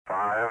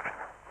5,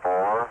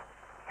 4,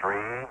 3, 2,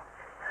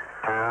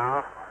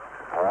 1,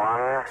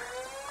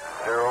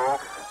 0,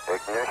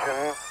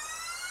 ignition,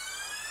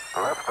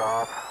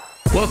 liftoff.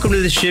 Welcome to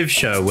the Shiv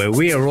Show, where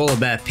we are all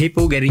about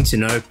people getting to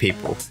know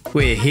people.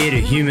 We're here to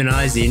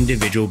humanize the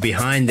individual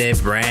behind their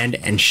brand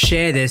and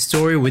share their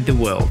story with the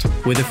world,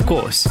 with, of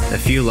course, a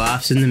few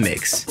laughs in the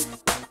mix.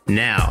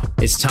 Now,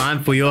 it's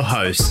time for your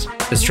host,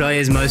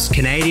 Australia's most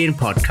Canadian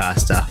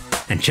podcaster,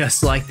 and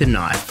just like the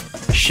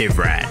knife, Shiv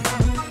Rad.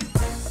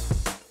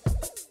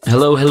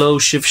 Hello,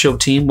 Shiv Show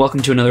team.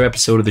 Welcome to another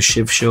episode of the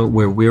Shiv Show,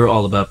 where we're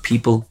all about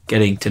people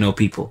getting to know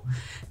people.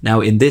 Now,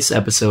 in this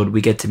episode,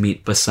 we get to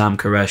meet Bassam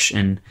Khoreich,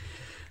 and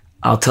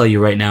I'll tell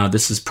you right now,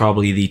 this is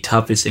probably the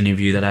toughest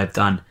interview that I've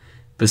done.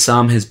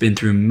 Bassam has been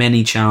through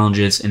many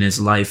challenges in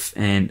his life,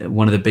 and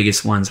one of the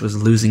biggest ones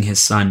was losing his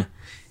son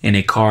in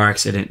a car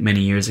accident many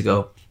years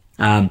ago.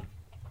 I'm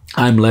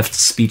left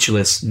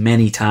speechless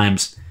many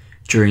times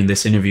during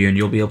this interview, and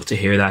you'll be able to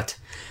hear that.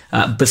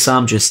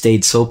 Bassam just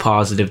stayed so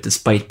positive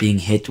despite being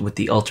hit with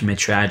the ultimate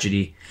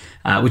tragedy,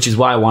 which is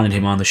why I wanted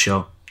him on the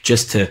show,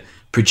 just to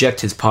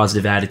project his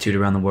positive attitude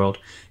around the world.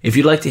 If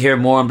you'd like to hear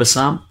more on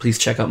Bassam, please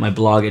check out my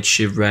blog at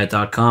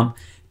shivrad.com.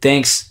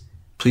 Thanks.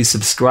 Please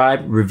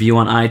subscribe, review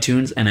on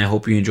iTunes, and I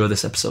hope you enjoy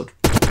this episode.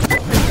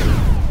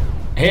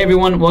 Hey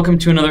everyone, welcome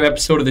to another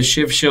episode of the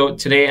Shiv Show.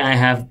 Today I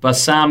have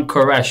Bassam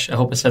Koreich. I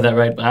hope I said that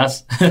right,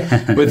 Bass.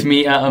 With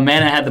me, a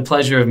man I had the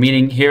pleasure of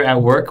meeting here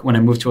at work when I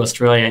moved to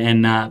Australia.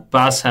 And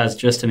Bass has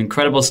just an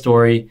incredible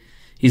story.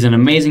 He's an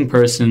amazing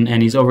person,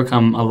 and he's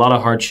overcome a lot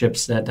of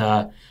hardships that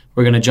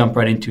we're going to jump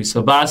right into.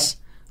 So Bass,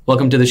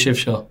 welcome to the Shiv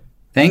Show.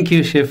 Thank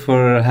you, Shiv,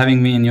 for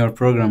having me in your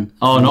program.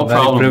 Oh, no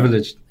problem. Very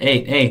privileged.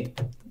 Hey,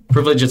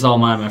 privilege is all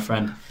mine, my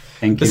friend.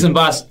 Thank you. Listen,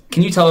 Bass,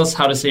 can you tell us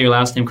how to say your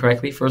last name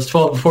correctly, first of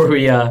all, before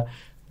we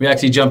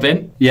actually jump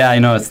in? Yeah, I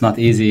know it's not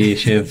easy,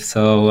 Shiv.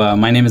 So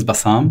my name is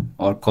Bassam,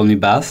 or call me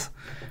Bass,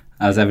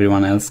 as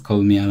everyone else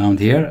call me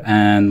around here.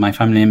 And my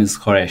family name is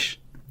Khoreich.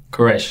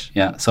 Khoreich.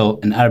 Yeah, so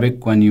in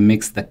Arabic, when you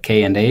mix the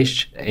K and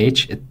H,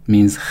 it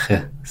means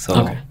kh.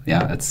 So okay.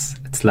 Yeah, it's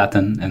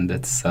Latin, and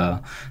it's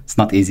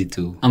not easy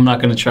to... I'm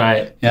not going to try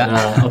it.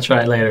 Yeah. I'll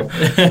try it later.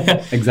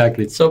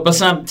 Exactly. So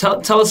Bassam,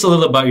 tell us a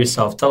little about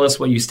yourself. Tell us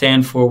what you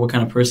stand for, what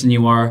kind of person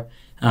you are,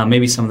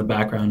 maybe some of the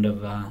background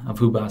of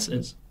who Bass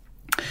is.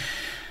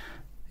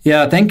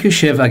 Yeah, thank you,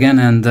 Shiv, again.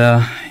 And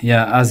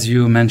as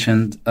you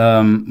mentioned,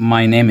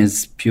 my name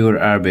is pure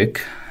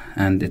Arabic,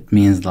 and it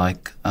means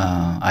like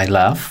I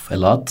laugh a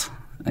lot.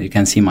 You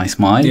can see my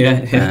smile.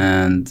 Yeah.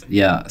 And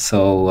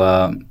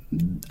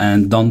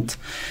and don't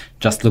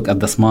just look at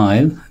the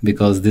smile,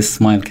 because this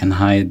smile can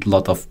hide a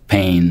lot of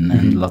pain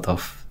and a lot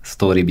of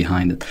story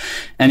behind it.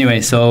 Anyway,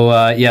 so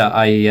I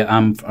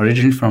am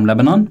originally from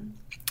Lebanon.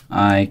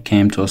 I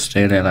came to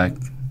Australia like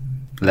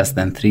less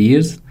than 3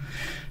 years.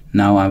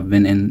 Now I've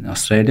been in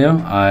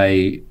Australia.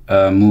 I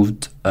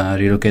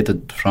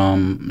relocated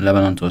from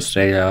Lebanon to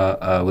Australia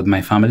with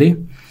my family.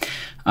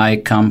 I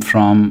come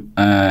from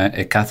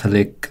a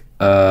Catholic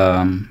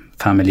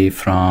family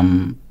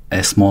from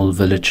a small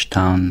village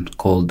town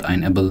called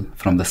Ain Ebel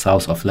from the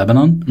south of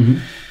Lebanon.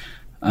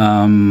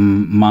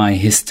 My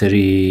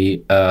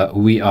history,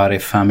 we are a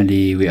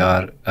family. We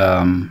are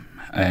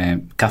a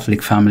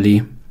Catholic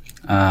family.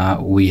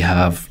 We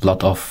have a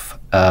lot of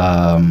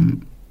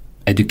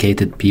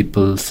educated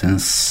people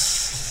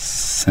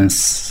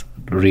since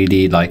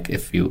really, like,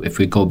 if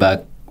we go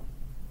back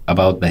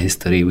about the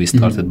history, we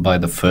started by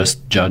the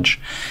first judge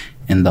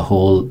in the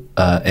whole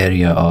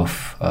area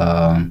of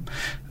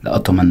the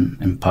Ottoman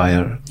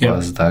Empire.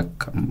 Was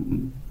like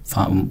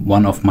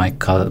one of my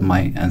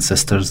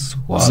ancestors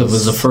was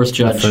the first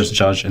judge. The first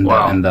judge in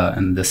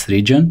this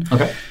region.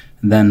 Okay.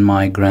 Then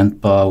my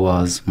grandfather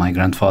was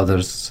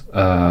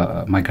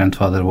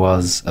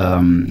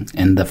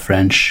in the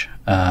French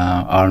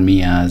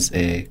army as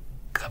a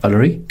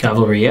cavalry.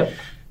 Cavalry, yep.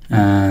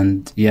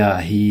 And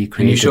yeah, he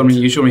created. And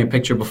you showed me a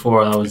picture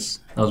before. That was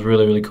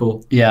really, really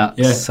cool. Yeah.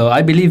 So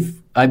I believe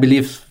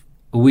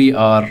we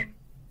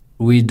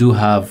do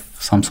have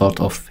some sort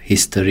of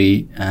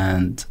history,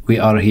 and we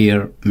are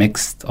here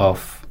mixed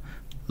of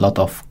a lot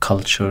of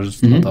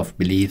cultures, a lot of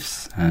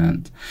beliefs,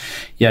 and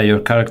your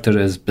character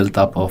is built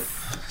up of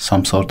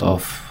some sort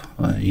of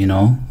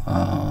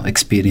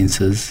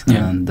experiences,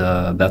 and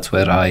that's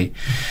where I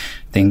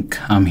think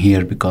I'm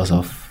here because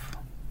of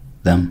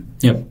them.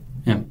 Yep.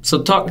 Yeah.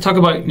 So talk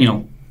about,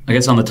 I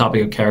guess on the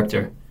topic of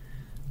character,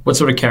 what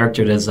sort of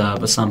character does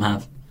Bassam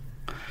have?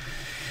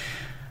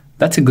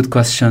 That's a good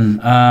question.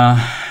 I'm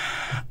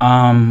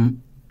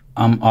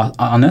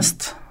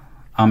honest.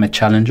 I'm a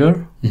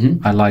challenger.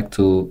 I like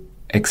to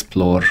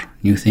explore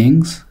new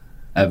things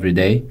every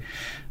day.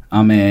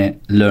 I'm a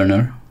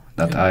learner.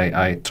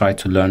 I try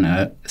to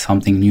learn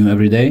something new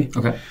every day.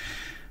 Okay.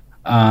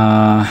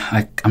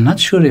 I'm not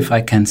sure if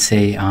I can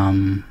say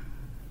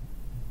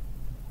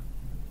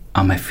I'm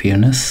a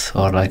fearless,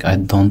 or like I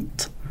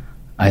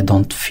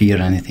don't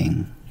fear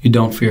anything. You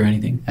don't fear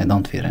anything? I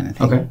don't fear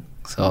anything. Okay.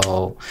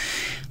 So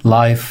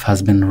life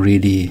has been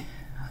really,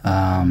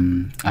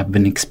 I've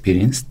been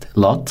experienced a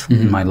lot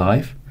in my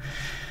life.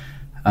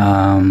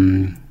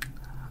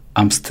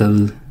 I'm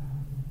still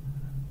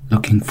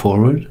looking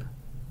forward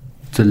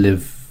to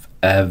live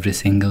every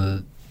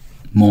single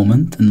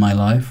moment in my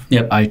life.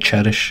 Yep. I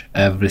cherish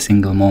every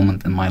single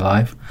moment in my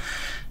life,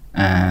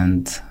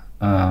 and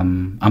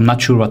I'm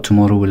not sure what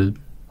tomorrow will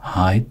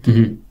hide,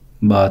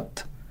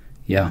 but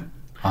yeah,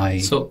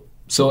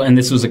 So, and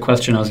this was a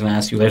question I was going to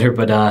ask you later,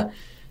 but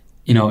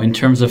in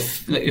terms of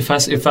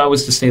if I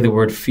was to say the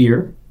word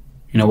fear,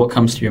 what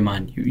comes to your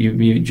mind?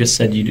 You just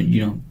said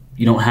you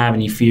don't have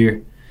any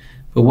fear,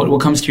 but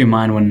what comes to your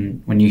mind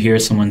when you hear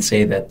someone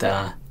say that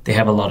they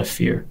have a lot of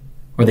fear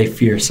or they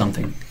fear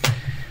something?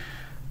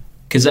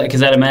 Because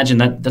I'd imagine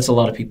that's a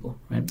lot of people,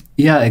 right?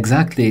 Yeah,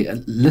 exactly.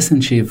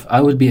 Listen, Shiv,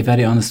 I will be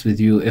very honest with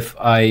you if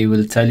I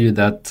will tell you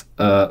that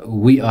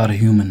we are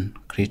human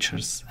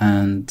creatures,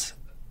 and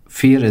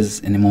fear is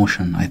an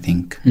emotion, I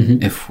think,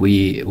 if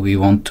we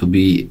want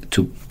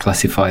to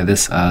classify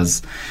this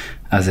as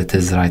it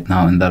is right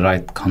now in the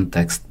right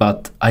context.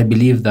 But I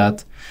believe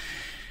that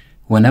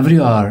whenever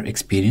you are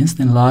experienced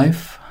in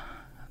life,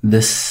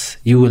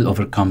 you will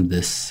overcome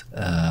this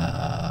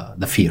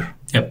the fear.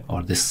 Yep.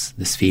 Or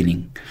this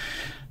feeling.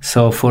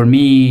 So for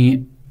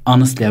me,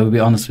 honestly, I will be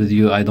honest with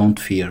you, I don't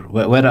fear.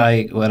 Where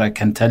I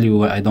can tell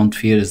you I don't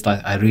fear is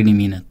that I really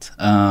mean it.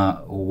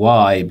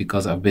 Why?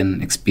 Because I've been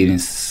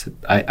experienced.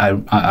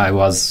 I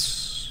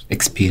was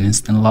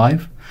experienced in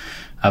life.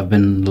 I've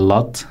been a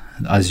lot,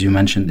 as you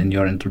mentioned in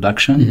your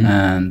introduction,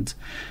 and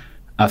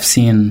I've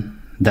seen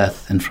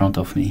death in front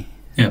of me.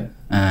 Yeah.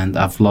 And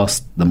I've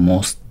lost the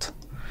most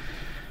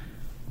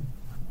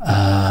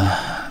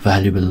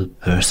valuable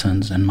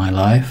persons in my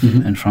life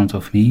in front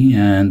of me,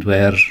 and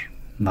where,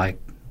 like,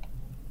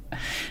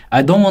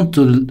 I don't want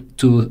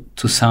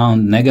to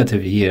sound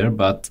negative here,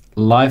 but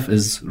life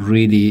is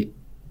really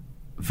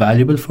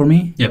valuable for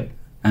me. Yep.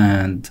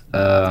 And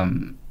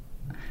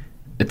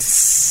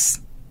it's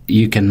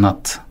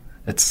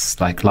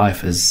like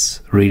life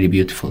is really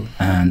beautiful,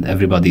 and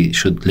everybody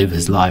should live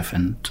his life,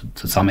 and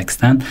to some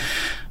extent,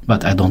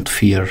 but I don't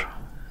fear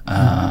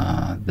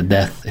the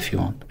death, if you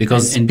want,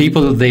 because and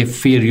people, they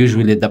fear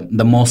usually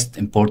the most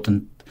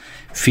important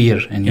fear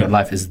in your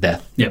life is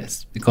death.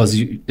 Yes, because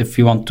if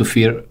you want to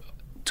fear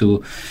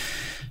to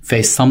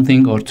face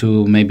something, or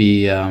to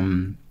maybe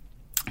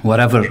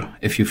whatever,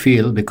 if you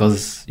feel,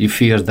 because you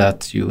fear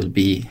that you will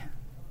be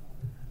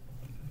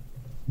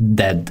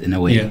dead in a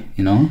way.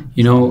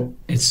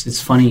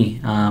 It's funny,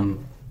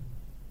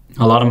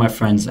 a lot of my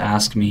friends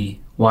ask me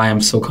why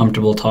I'm so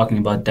comfortable talking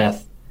about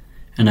death,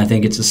 and I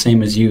think it's the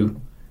same as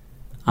you.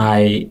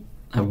 I've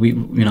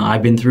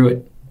been through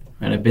it,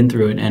 right? I've been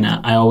through it, and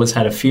I always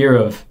had a fear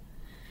of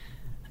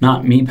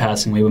not me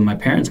passing away, but my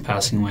parents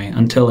passing away,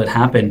 until it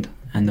happened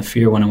and the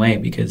fear went away.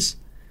 Because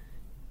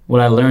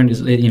what I learned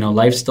is,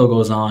 life still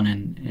goes on,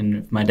 and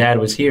if my dad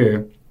was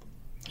here,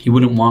 he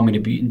wouldn't want me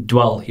to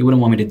dwell. He wouldn't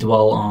want me to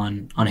dwell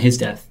on his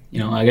death.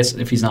 I guess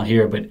if he's not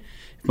here, but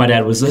if my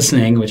dad was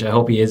listening, which I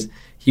hope he is,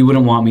 he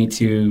wouldn't want me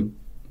to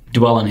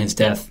dwell on his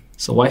death.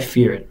 So why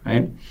fear it,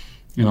 right?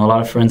 A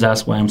lot of friends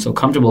ask why I'm so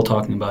comfortable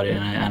talking about it,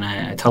 and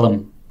I tell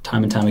them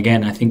time and time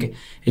again, I think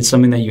it's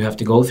something that you have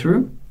to go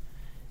through,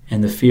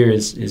 and the fear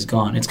is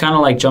gone. It's kind of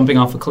like jumping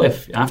off a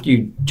cliff. After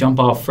you jump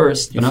off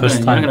first, you're not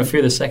going to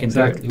fear the second.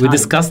 Exactly. Third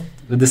time.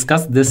 We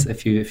discussed this,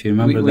 if you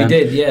remember. We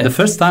did, yeah. The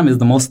first time is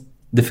the most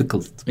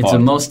difficult part. It's the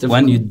most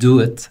difficult. When you do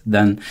it,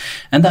 then,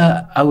 and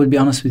I will be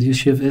honest with you,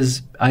 Shiv,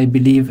 is I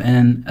believe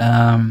in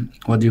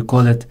what do you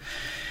call it?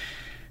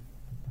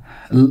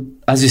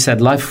 As you said,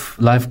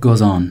 life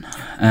goes on,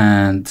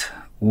 and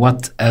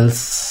what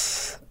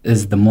else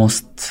is the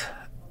most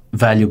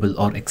valuable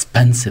or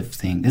expensive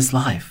thing is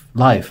life.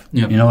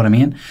 Yep. You know what I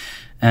mean?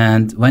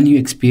 And when you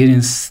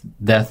experience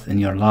death in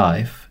your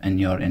life, in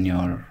your,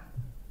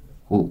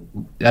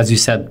 as you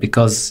said,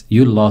 because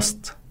you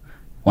lost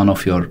one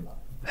of your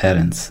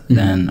parents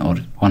then, or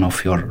one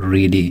of your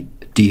really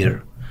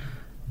dear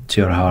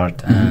to your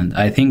heart, and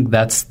I think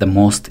that's the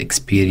most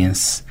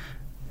experience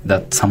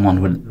that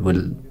someone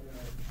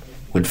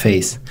will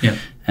face. Yeah.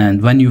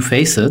 And when you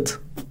face it,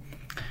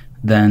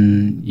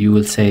 then you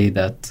will say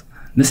that,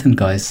 listen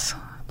guys,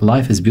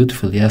 life is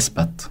beautiful, yes,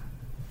 but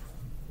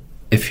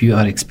if you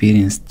are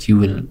experienced, you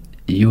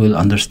will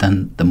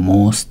understand the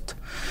most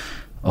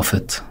of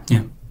it.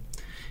 Yeah.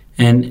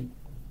 And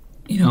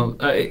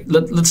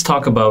let's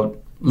talk about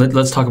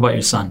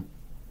your son.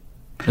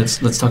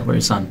 Let's talk about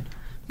your son,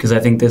 because I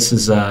think this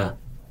is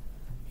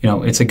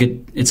it's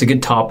a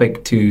good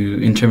topic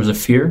in terms of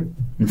fear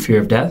and fear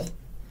of death.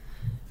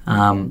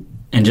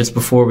 And just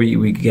before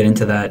we get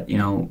into that,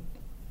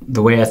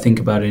 the way I think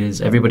about it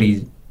is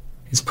everybody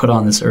is put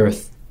on this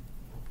earth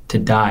to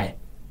die.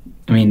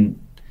 I mean,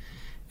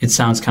 it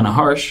sounds kind of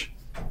harsh,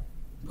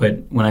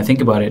 but when I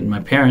think about it, and my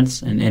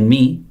parents and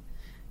me,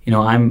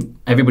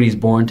 everybody's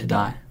born to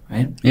die,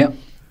 right? Yeah.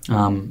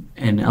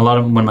 And a lot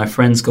of when my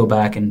friends go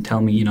back and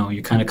tell me,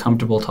 you're kind of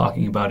comfortable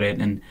talking about it,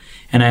 and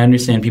I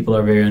understand people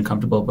are very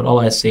uncomfortable, but all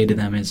I say to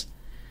them is,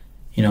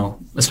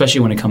 especially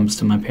when it comes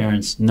to my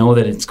parents, know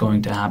that it's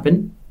going to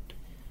happen.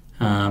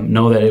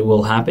 Know that it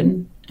will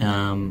happen.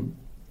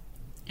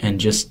 and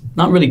just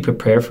not really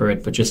prepare for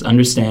it, but just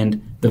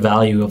understand the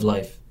value of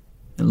life.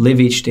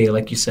 Live each day,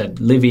 like you said,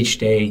 live each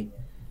day.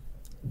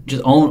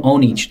 Just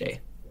own each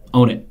day.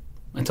 Own it.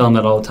 I tell them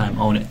that all the time,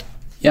 own it.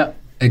 Yeah,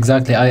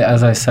 exactly.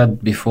 As I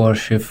said before,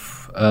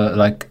 Shiv,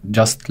 like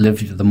just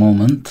live the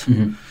moment.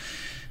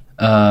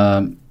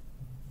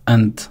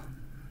 And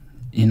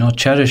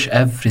cherish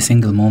every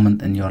single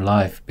moment in your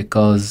life,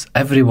 because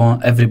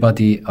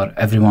everybody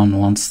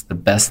wants the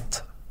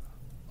best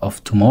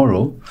of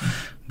tomorrow.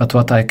 But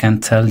what I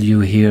can tell you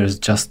here is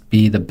just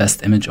be the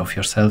best image of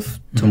yourself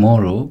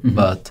tomorrow,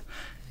 but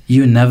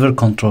you never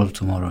control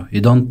tomorrow.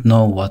 You don't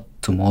know what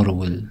tomorrow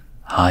will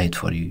hide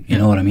for you. You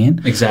know what I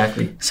mean?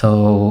 Exactly.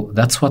 So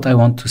that's what I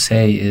want to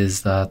say,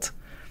 is that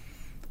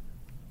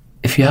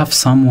if you have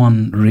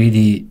someone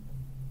really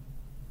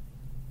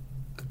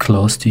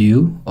close to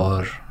you,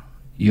 or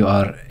you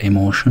are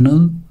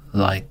emotional,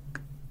 like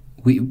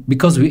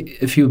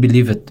if you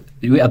believe it,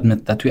 we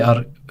admit that we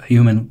are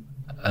human,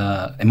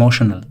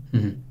 emotional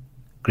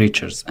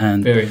creatures,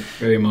 and very,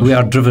 very emotional. We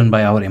are driven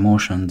by our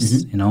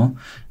emotions,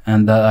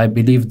 and I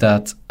believe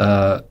that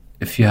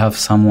if you have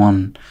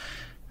someone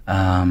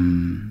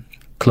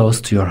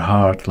close to your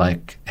heart,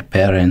 like a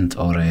parent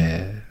or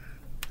a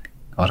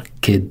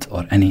kid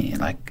or any,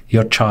 like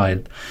your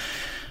child,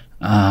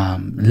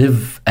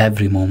 live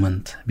every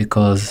moment,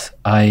 because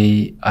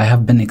I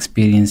have been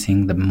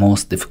experiencing the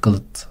most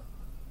difficult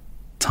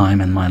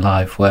time in my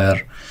life,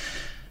 where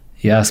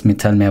you ask me,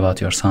 tell me about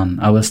your son.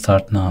 I will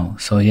start now.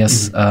 So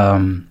yes,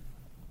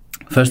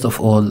 first of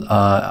all,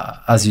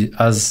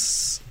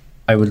 as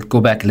I will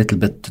go back a little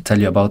bit to tell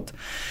you about,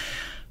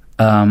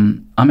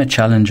 I'm a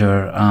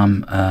challenger.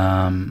 I'm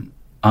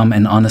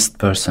an honest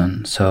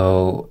person.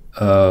 So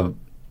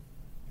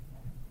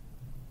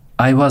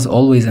I was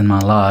always in my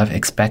life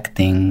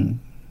expecting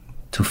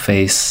to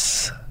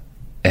face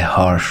a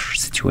harsh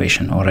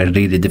situation, or a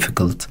really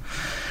difficult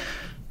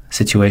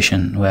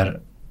situation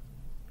where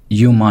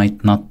you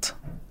might not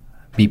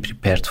be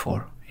prepared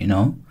for,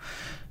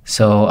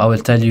 So I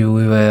will tell you,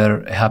 we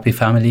were a happy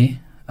family.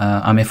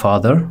 I'm a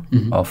father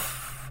of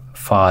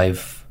 4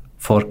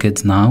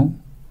 kids now,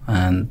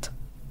 and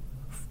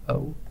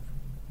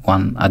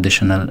one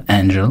additional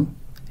angel.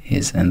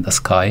 He's in the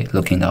sky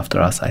looking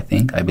after us, I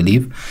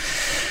believe.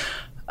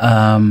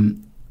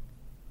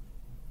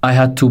 I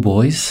had 2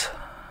 boys.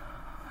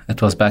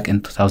 It was back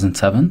in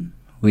 2007.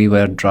 We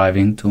were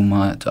driving to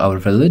our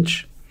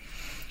village,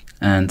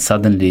 and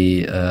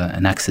suddenly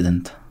an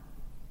accident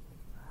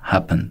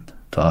happened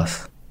to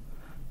us.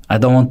 I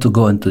don't want to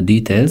go into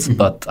details,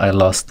 but I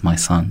lost my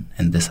son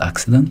in this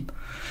accident,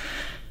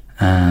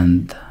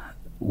 and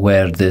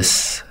where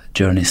this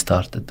journey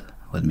started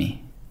with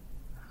me.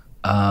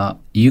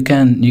 You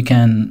can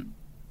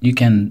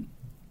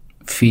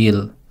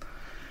feel.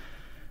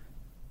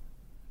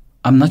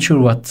 I'm not sure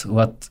what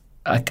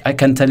I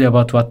can tell you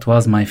about what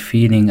was my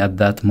feeling at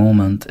that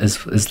moment.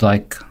 Is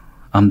like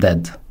I'm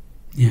dead.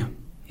 Yeah.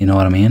 You know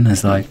what I mean?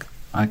 It's like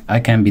I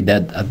can be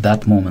dead at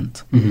that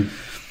moment.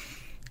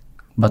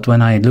 But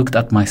when I looked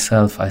at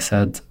myself, I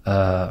said,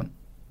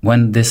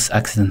 when this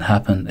accident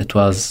happened, it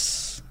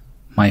was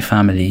my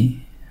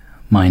family,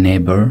 my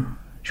neighbor.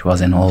 She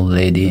was an old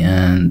lady,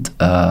 and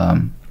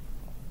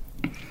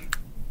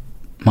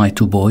my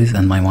 2 boys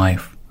and my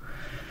wife.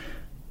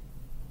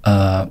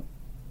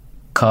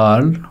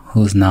 Carl,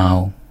 who's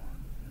now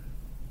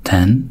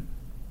 10,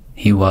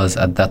 he was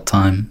at that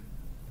time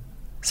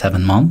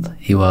 7 months.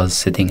 He was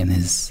sitting in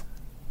his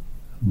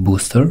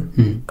booster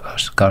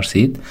car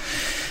seat,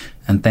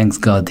 and thanks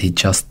God he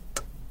just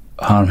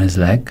harmed his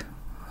leg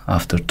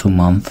after 2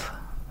 months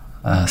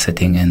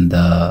sitting in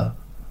the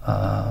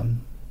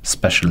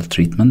special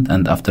treatment,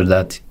 and after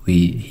that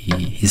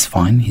he's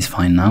fine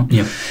now.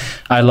 Yeah.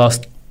 I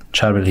lost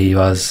Charbel. He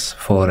was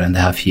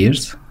 4.5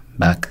 years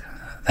back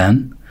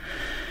then.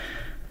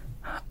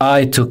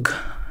 I took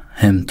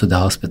him to the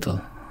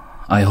hospital.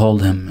 I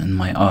hold him in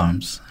my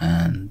arms,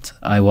 and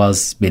I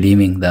was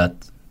believing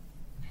that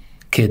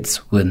kids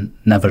will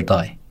never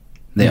die.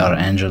 They are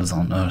angels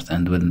on earth,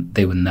 and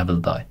they will never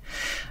die.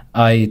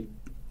 I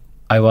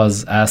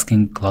was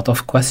asking a lot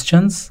of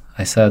questions.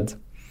 I said,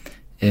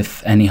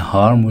 if any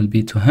harm will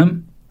be to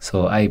him,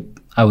 so I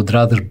would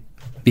rather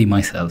be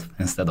myself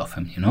instead of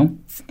him,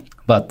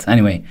 But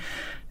anyway,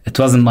 it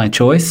wasn't my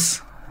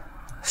choice.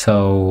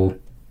 So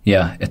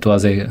yeah, it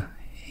was a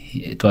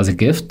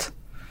gift.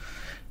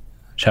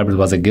 Charbel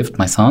was a gift,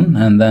 my son,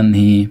 and then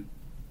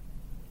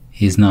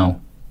he's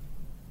now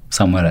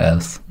somewhere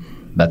else,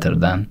 better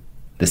than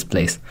this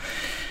place.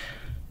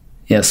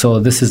 Yeah, so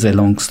this is a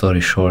long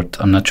story short.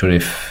 I'm not sure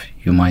if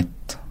you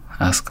might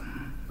ask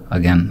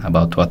again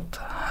about what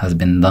has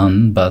been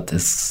done, but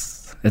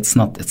it's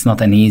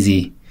not an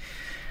easy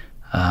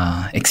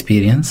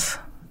experience.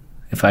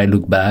 If I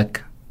look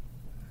back,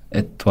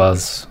 it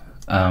wasn't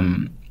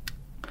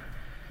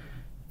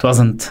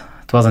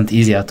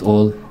easy at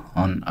all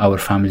on our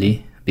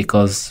family,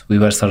 because we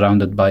were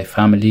surrounded by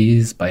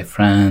families, by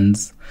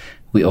friends.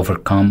 We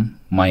overcome.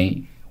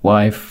 My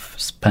wife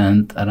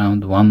spent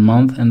around 1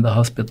 month in the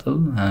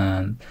hospital,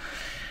 and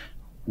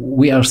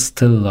we are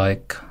still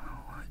like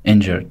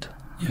injured.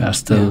 We are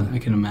still I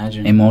can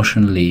imagine.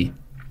 emotionally.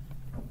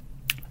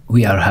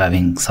 We are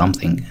having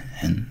something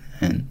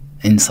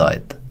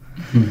inside.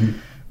 Mhm.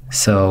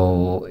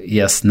 So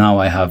yes, now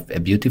I have a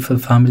beautiful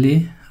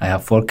family. I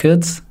have 4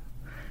 kids,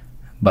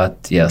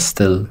 but yeah,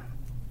 still,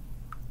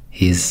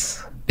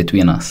 he's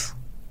between us.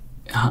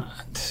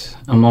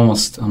 I'm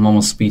almost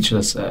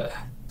speechless.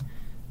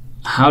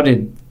 How did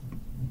it?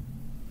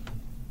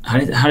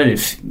 How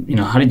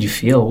did you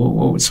feel?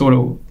 What sort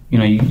of?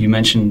 You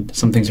mentioned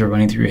some things were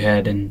running through your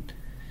head, and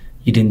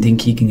you didn't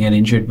think he can get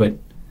injured. But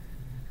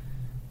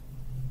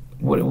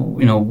what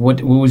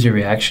was your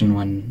reaction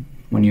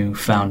when you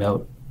found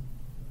out?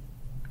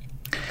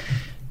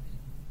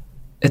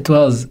 It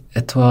wasn't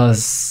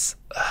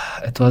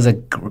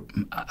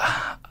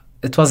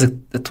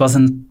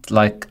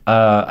like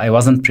I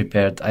wasn't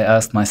prepared. I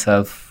asked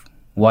myself,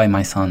 why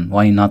my son?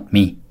 Why not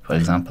me, for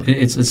example?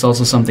 It's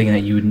also something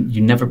that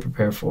you never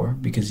prepare for,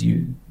 because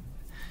you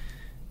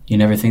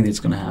never think that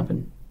it's going to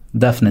happen.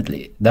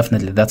 Definitely.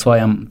 That's why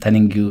I'm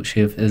telling you,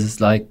 Shiv,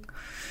 is like,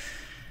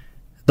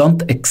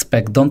 don't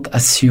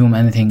assume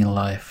anything in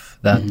life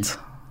that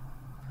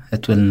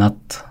it will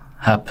not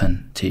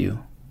happen to you.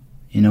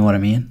 You know what I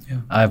mean?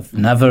 Yeah. I've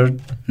never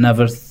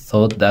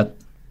thought that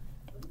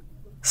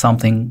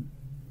something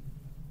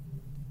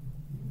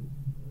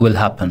will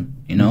happen,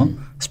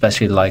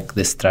 especially like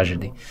this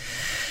tragedy.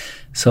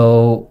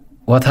 So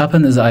what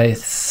happened is I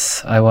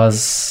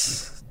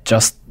was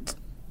just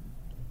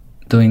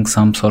doing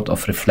some sort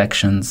of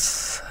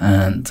reflections,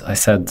 and I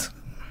said,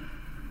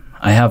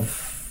 I have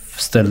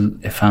still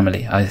a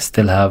family. I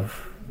still have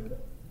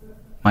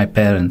my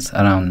parents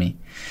around me.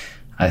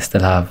 I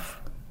still have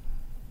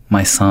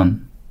my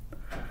son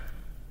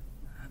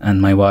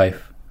and my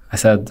wife. I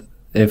said,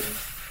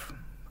 if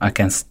I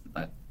can,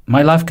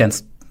 my life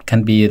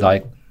can be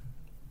like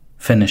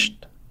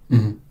finished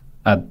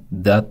at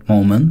that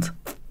moment.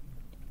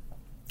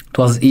 It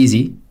was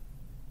easy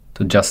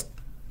to just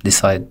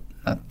decide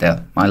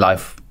that my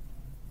life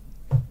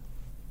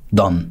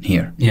done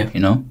here.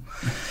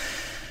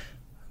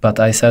 But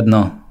I said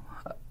no.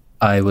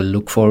 I will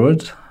look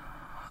forward.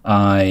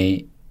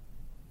 I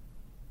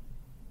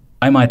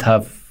might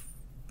have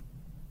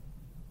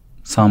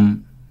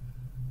some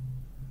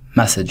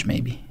message,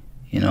 maybe,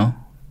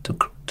 to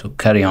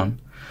carry on.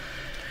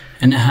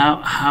 And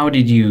how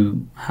did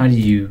you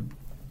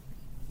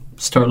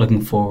start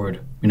looking forward?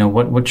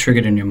 What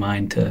triggered in your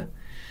mind to,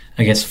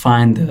 I guess,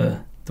 find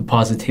the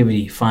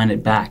positivity, find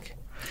it back?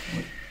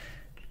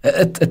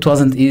 It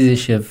wasn't easy,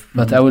 Shiv,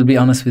 but I will be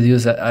honest with you.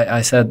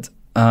 I said,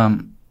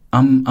 I'm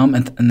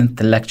an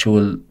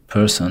intellectual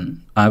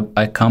person.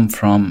 I come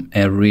from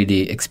a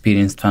really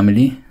experienced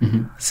family.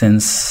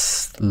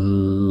 Since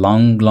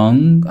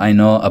long, I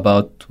know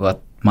about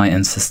what my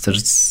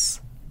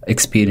ancestors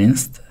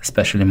experienced,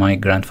 especially my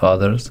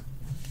grandfathers.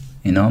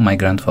 My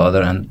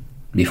grandfather, and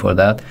before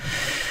that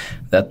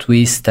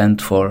we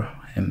stand for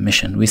a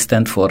mission. We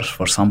stand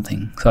for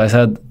something. So I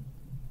said,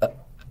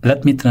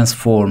 let me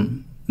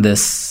transform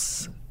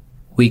this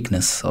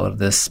weakness or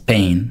this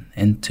pain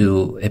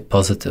into a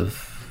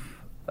positive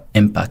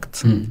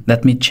impact.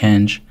 Let me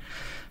change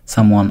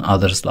someone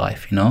other's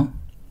life.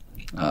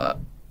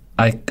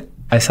 I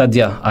said,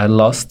 I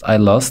lost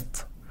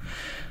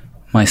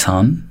my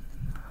son,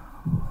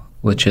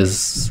 which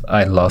is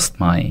I lost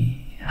my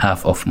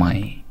half of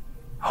my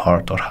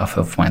heart or half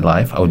of my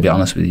life. I will be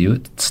honest with you.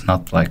 It's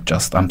not like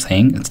just I'm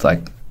saying. It's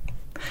like,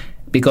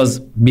 because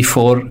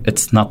before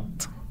it's not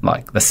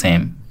like the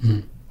same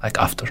like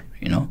after.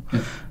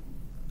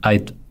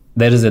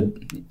 There is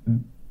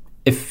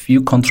if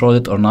you control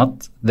it or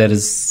not, there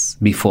is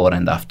before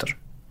and after.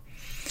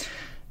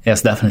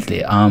 Yes,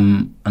 definitely.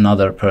 I'm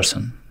another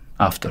person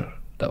after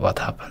what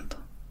happened.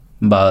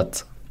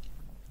 But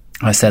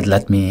I said,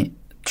 let me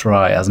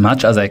try as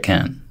much as I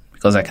can,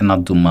 because I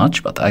cannot do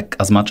much, but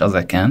as much as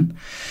I can,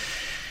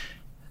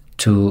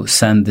 to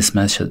send this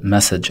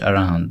message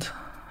around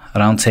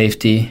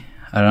safety,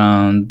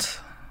 around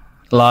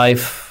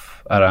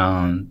life,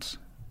 around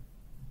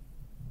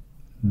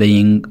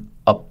being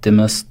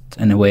optimist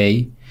in a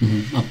way.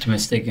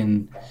 Optimistic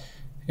in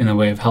a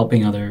way of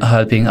helping others.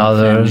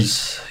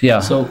 Families.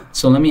 Yeah. So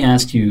let me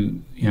ask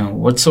you,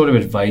 what sort of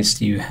advice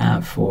do you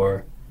have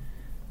for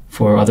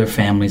other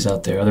families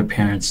out there, other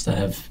parents that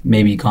have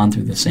maybe gone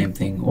through the same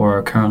thing or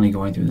are currently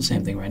going through the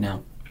same thing right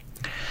now?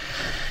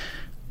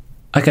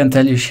 I can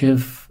tell you,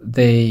 Shiv,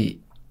 they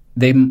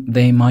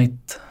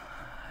might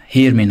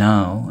hear me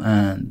now,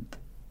 and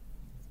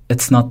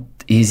it's not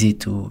easy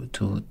to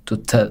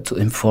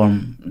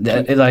inform,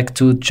 like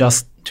to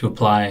just to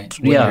apply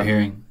what you're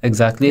hearing.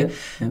 Exactly. Yeah.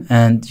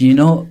 And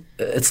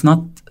it's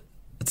not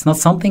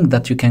something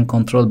that you can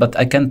control, but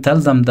I can tell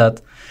them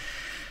that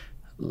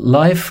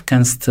life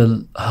can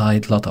still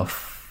hide a lot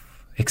of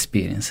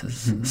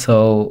experiences.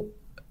 So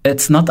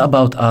it's not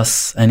about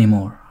us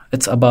anymore.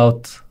 It's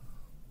about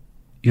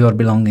your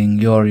belonging,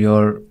 your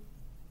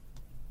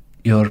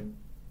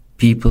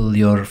people,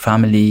 your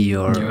family,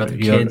 your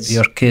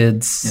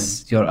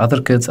kids, your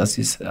other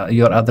kids,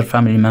 your other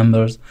family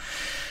members,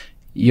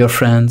 your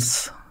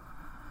friends,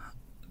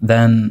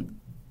 then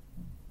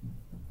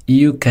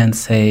you can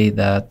say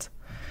that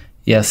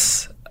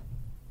yes,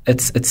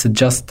 it's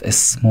just a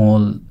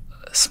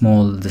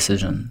small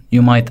decision.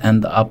 You might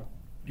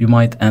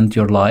end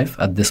your life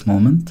at this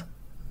moment.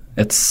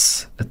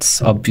 It's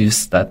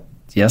obvious that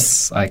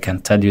yes, I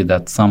can tell you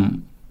that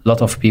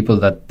lot of people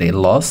that they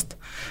lost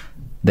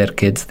their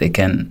kids, they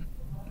can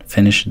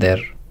finish their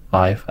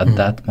life at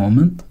that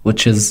moment,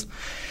 which is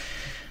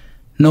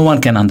no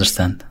one can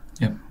understand.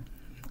 Yeah.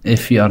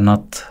 If you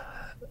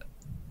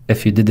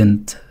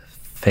didn't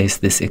face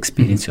this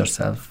experience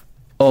yourself.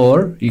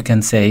 Or you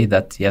can say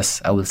that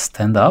yes, I will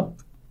stand up,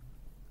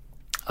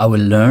 I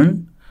will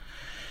learn,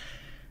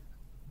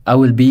 I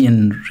will be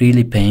in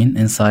really pain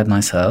inside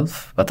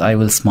myself, but I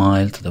will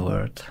smile to the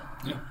world.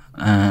 Yeah.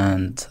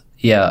 And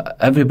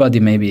everybody,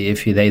 maybe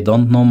if they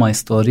don't know my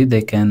story,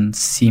 they can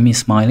see me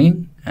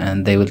smiling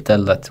and they will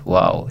tell that,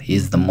 wow,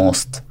 he's the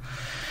most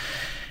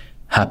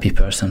happy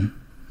person.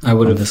 I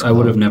would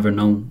have never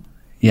known.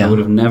 Yeah. I would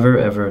have never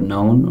ever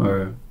known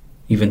or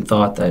even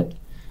thought that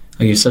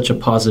you're such a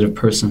positive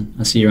person.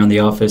 I see you around the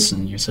office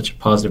and you're such a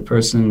positive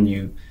person.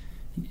 You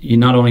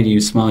not only do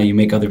you smile, you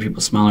make other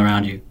people smile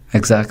around you.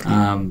 Exactly.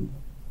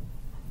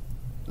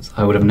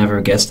 I would have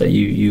never guessed that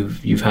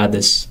you've had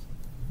this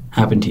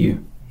happen to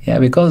you. Yeah,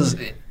 because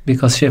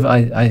Shiv,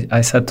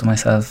 I said to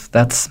myself,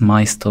 that's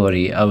my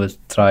story. I will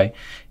try.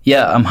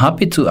 Yeah, I'm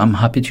happy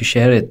to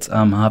share it.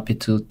 I'm happy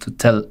to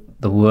tell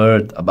the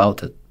world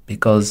about it,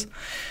 because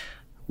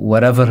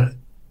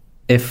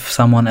if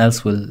someone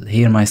else will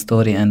hear my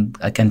story and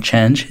I can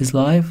change his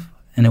life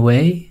in a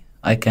way,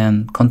 I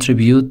can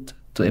contribute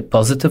to a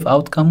positive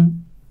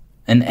outcome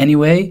in any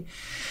way,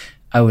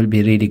 I will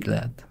be really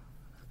glad.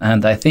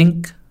 And I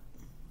think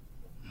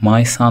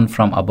my son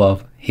from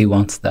above, he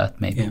wants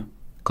that maybe. Yeah.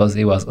 Because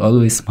he was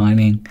always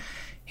smiling.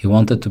 He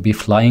wanted to be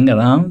flying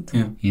around,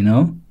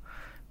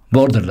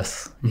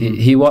 borderless. Mm-hmm.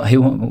 He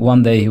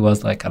one day he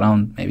was like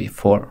around maybe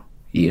 4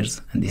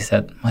 years, and he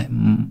said,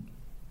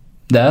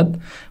 Dad,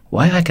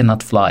 why I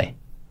cannot fly?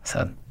 I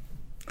said,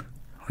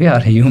 we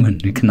are human,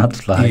 we cannot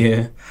fly.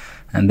 Yeah.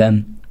 And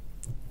then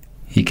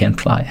he can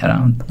fly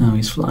around. Now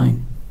he's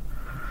flying.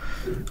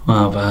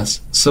 Wow,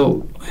 Bas.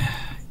 So,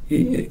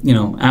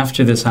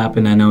 after this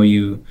happened, I know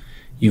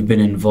you've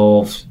been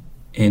involved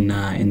in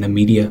the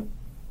media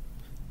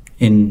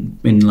in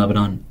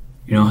Lebanon.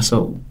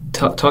 So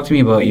talk to me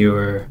about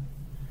your,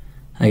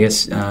 I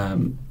guess,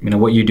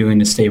 what you're doing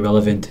to stay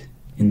relevant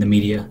in the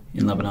media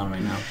in Lebanon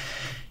right now,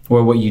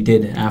 or what you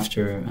did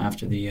after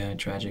the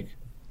tragic.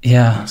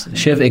 Yeah, accident.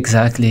 Shiv,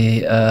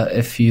 exactly.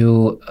 If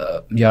you're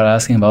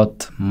asking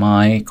about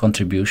my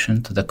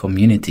contribution to the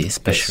community,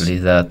 especially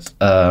that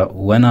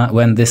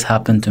when this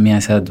happened to me, I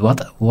said,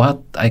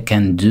 what I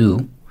can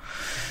do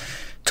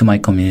to my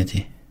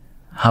community?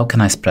 How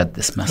can I spread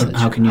this message?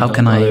 How can you help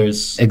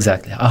others?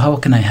 Exactly. How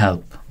can I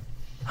help?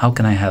 How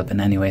can I help in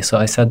any way? So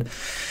I said,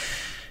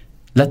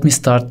 let me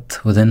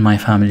start within my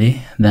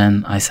family.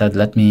 Then I said,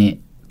 let me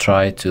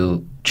try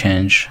to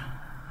change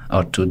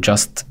or to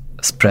just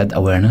spread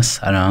awareness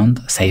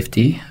around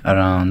safety,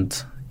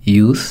 around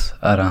youth,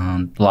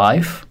 around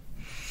life.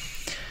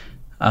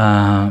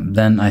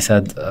 Then I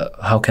said,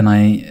 how can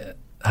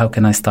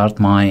I start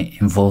my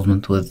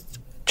involvement with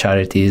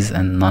charities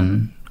and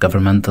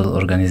non-governmental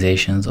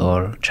organizations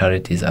or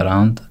charities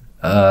around?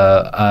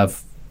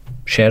 I've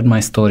shared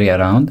my story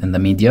around in the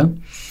media,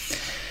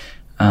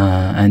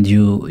 and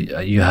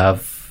you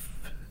have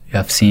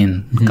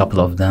seen a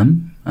couple of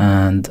them.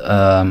 And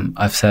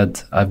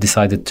I've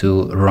decided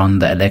to run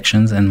the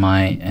elections in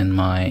my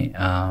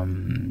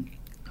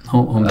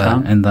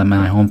hometown,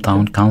 my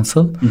hometown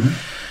council.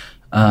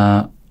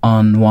 Mm-hmm.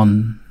 On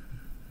one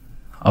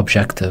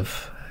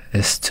objective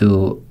is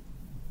to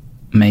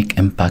make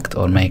impact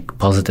or make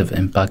positive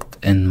impact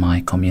in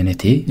my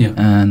community. Yeah.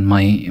 And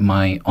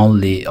my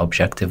only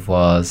objective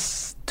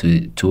was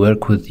to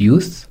work with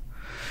youth.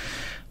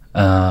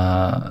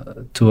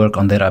 To work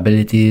on their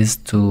abilities,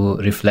 to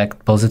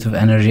reflect positive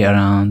energy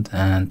around,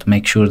 and to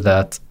make sure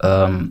that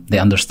they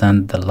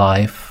understand the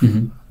life,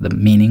 mm-hmm. the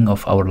meaning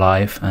of our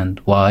life, and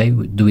why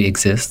do we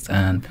exist,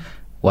 and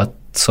what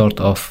sort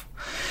of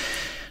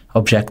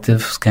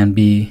objectives can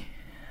be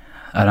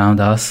around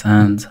us,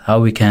 and how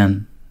we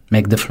can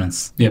make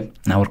difference in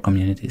our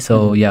community.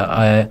 So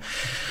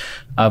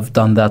I've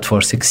done that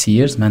for 6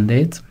 years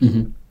mandate.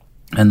 Mm-hmm.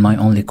 And my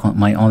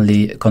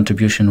only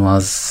contribution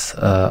was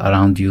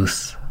around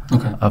youth.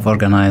 Okay. I've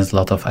organized a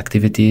lot of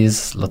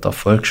activities, a lot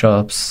of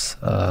workshops,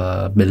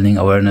 building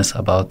awareness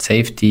about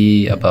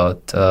safety,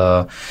 about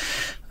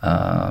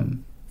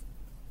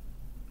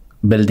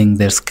building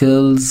their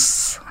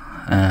skills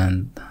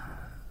and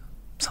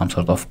some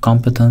sort of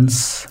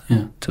competence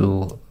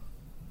to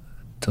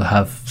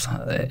have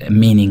a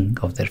meaning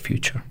of their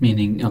future.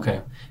 Meaning, okay.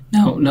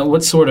 Now,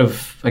 what sort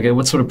of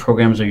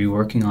programs are you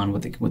working on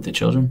with the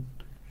children?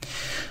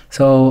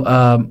 So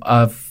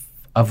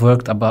I've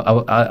worked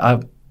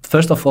about.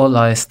 first of all,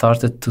 I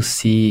started to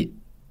see,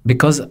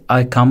 because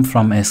I come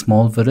from a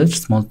small village,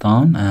 small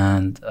town,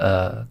 and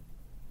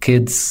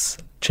kids,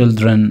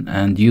 children,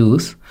 and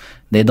youth,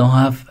 they don't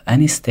have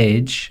any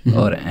stage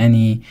or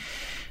any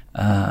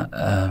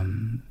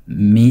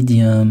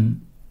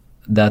medium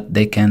that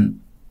they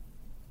can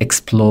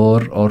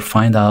explore or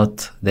find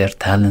out their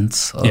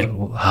talents or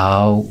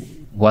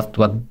what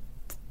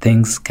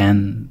things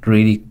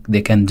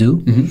they can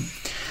do.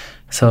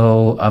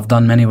 So I've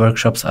done many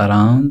workshops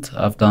around.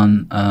 I've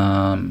done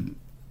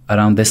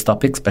around this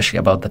topic, especially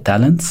about the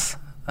talents.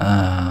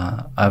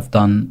 I've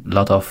done a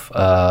lot of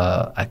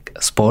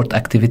sport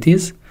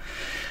activities,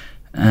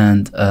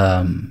 and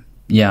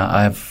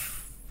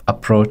I've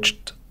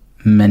approached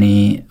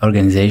many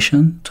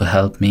organizations to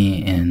help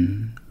me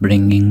in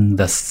bringing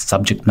the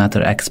subject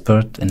matter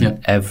expert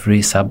in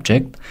every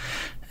subject.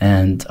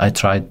 And I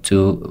tried to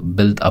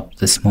build up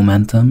this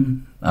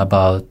momentum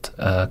about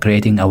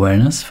creating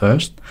awareness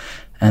first,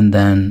 and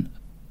then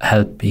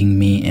helping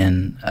me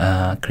in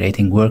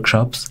creating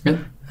workshops.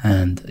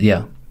 And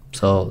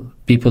so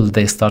people,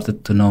 they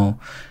started to know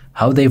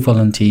how they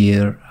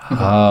volunteer,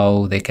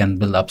 how they can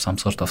build up some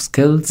sort of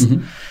skills,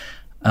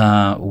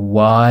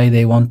 why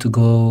they want to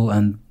go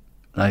and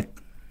like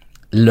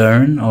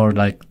learn, or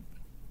like,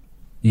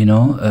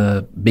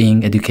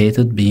 being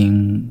educated,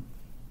 being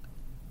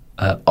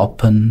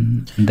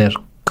open in their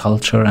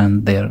culture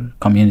and their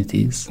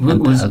communities.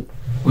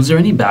 Was there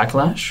any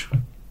backlash?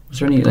 Was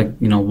there any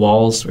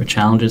walls or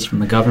challenges from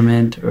the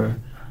government? Or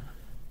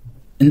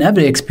in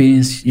every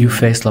experience you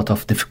face a lot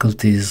of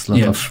difficulties, a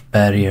lot of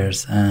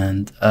barriers,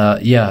 and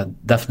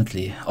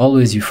definitely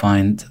always you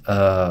find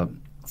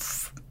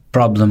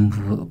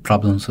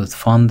problems with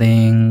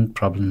funding,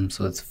 problems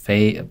with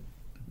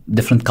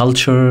different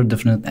culture,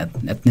 different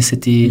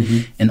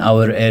ethnicity. In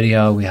our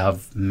area we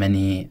have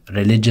many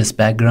religious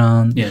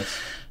background.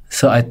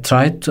 So I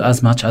tried to,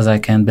 as much as I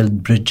can,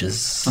 build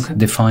bridges,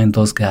 define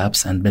those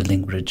gaps and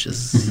building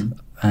bridges.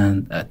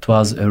 And it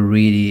was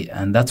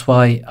and that's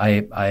why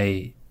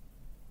I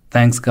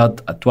thanks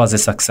God, it was a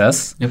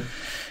success.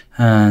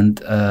 And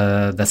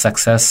the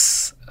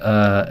success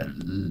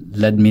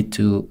led me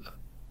to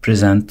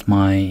present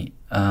my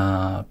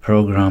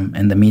program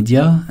in the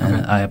media.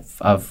 And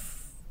I've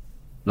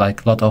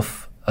like a lot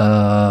of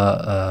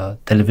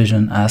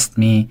television asked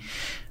me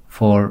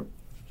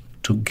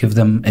to give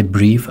them a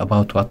brief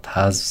about what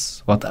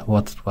has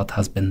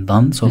been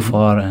done so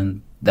far,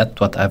 and that's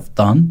what I've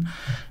done.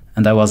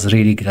 And I was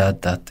really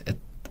glad that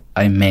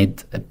I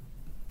made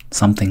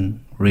something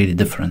really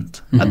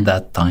different at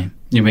that time.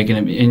 You're making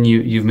it, and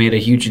you've made a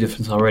huge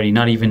difference already.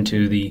 Not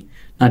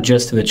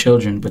just to the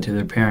children, but to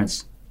their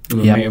parents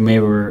who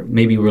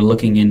maybe were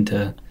looking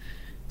into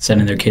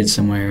sending their kids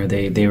somewhere.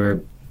 They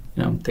were,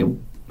 they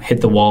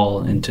hit the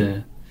wall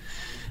into,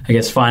 I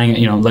guess,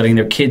 finding, letting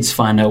their kids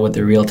find out what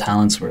their real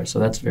talents were. So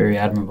that's very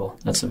admirable.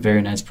 That's a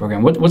very nice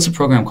program. What's the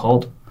program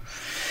called?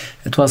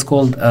 It was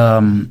called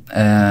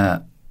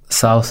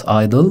South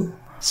Idol.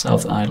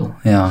 South Idol.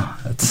 Yeah,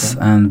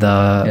 and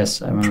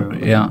yes, I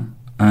remember.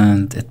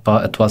 And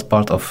it was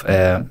part of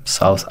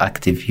South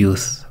Active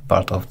Youth,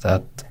 part of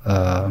that.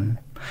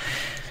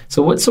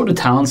 So what sort of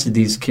talents did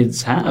these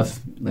kids have?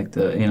 Like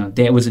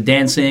was it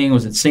dancing?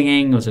 Was it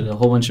singing? Was it a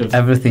whole bunch of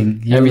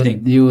everything?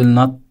 Everything. You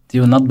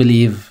will not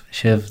believe,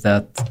 Shiv,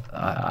 that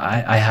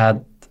I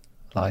had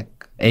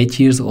like 8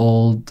 years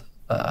old,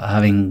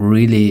 having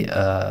really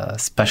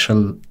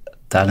special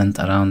talent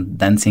around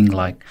dancing,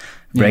 like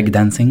break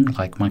dancing,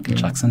 like Michael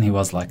Jackson. He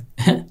was like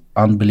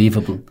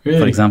unbelievable,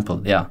 for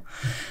example.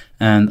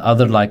 And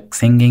other like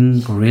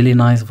singing, really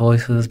nice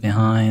voices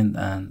behind,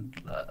 and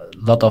a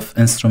lot of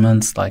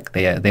instruments, like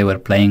they were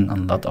playing on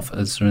a lot of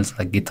instruments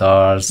like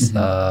guitars,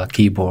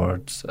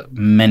 keyboards,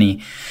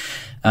 many.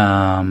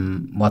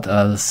 What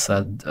else?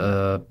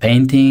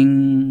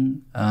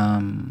 Painting,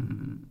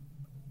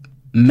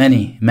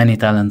 many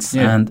talents,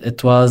 and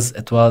it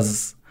wasn't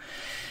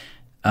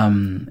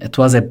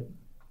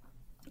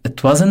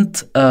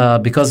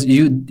because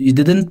you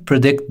didn't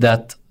predict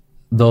that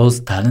those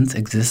talents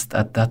exist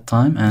at that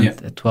time, and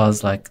it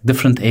was like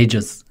different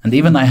ages. And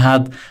even I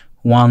had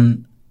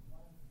one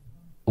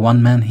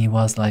man, he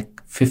was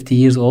like 50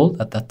 years old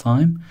at that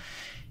time.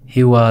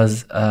 He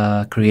was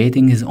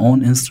creating his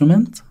own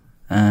instrument,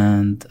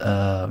 and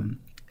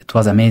it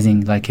was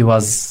amazing. Like he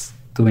was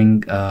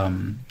doing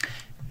an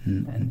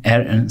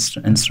air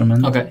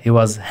instrument. Okay. He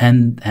was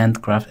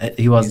handcraft.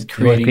 He was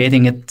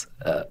creating it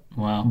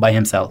by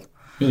himself.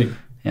 Really?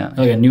 Yeah.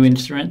 Like a new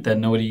instrument that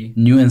nobody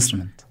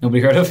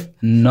heard of?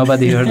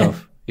 Nobody heard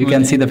of. You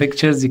can see the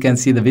pictures, you can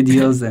see the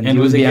videos, and you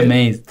will be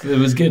amazed. It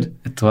was good.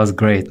 It was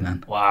great,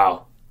 man.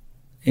 Wow.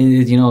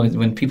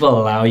 When people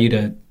allow you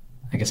to,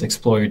 I guess,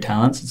 explore your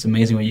talents, it's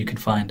amazing what you can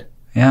find.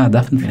 Yeah,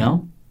 definitely.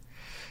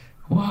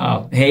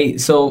 Wow. Hey,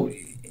 so,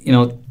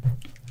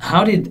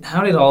 how did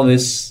all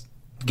this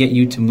get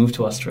you to move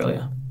to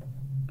Australia?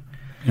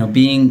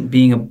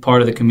 Being a part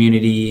of the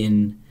community,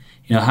 and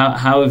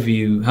how have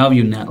you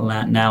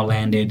now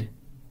landed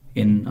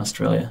in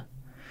Australia?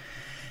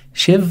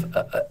 Shiv,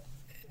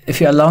 if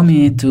you allow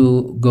me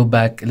to go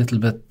back a little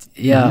bit,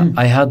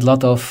 I had a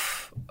lot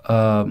of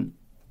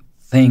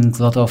things,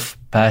 a lot of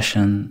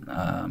passion.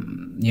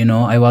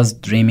 I was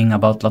dreaming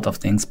about a lot of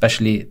things,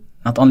 especially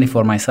not only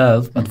for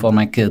myself, but for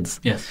my kids.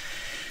 Yes.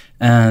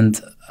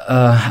 And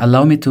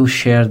allow me to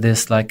share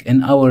this. Like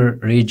in our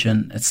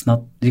region,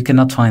 you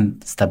cannot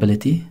find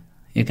stability.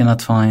 You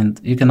cannot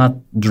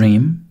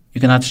dream.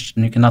 You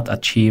cannot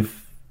achieve,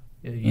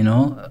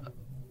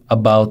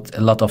 about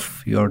a lot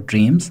of your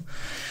dreams.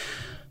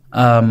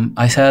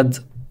 I said,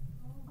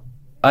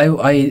 I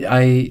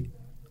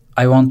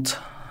want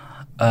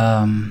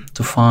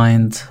to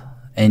find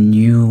a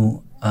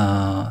new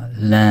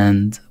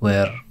land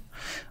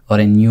or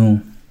a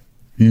new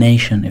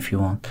nation, if you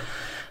want,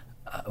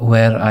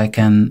 where I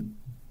can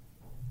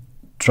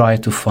try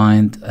to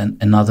find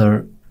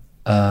another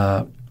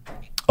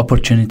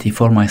opportunity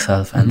for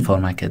myself and for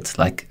my kids,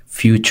 like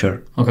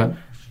future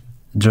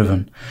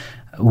driven.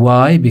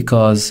 Why?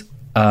 Because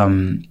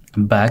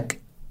back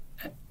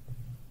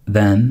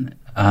then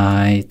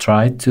I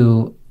tried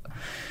to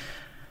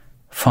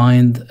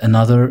find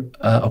another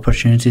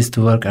opportunities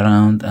to work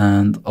around,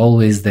 and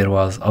always there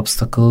was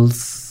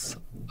obstacles,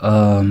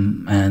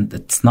 and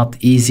it's not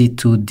easy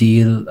to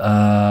deal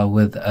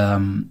with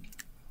an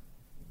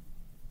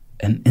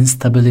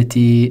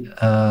instability,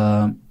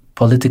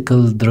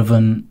 political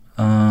driven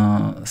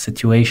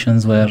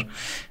situations where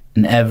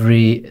in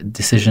every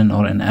decision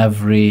or in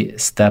every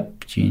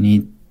step you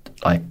need,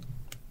 like,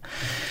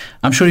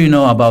 I'm sure you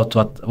know about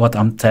what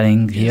I'm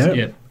telling here.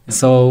 Yeah.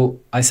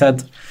 So I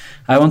said,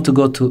 I want to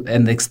go to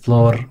and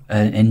explore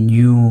a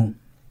new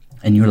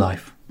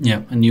life.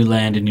 Yeah, a new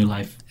land, a new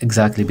life.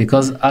 Exactly,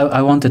 because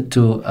I wanted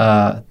to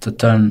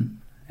turn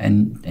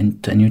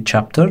into a new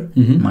chapter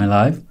in my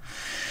life,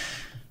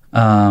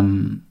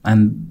 and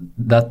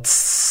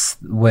that's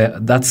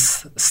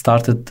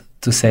started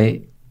to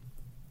say,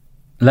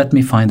 let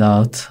me find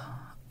out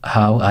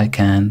how I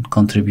can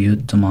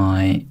contribute to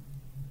my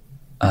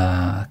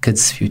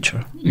kids'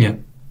 future. Yeah.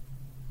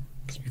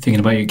 You're thinking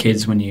about your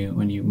kids when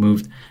you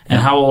moved.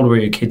 And how old were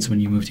your kids when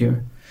you moved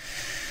here?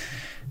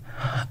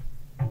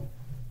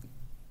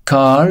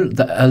 Carl,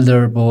 the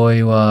elder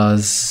boy,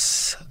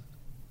 was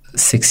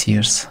 6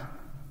 years.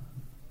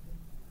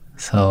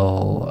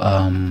 So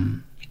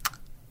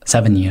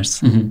 7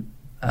 years.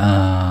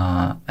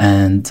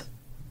 And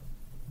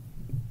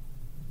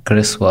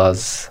Chris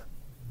was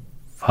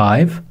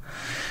 5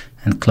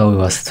 and Chloe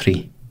was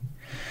 3.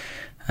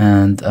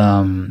 And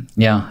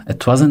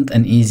it wasn't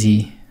an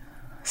easy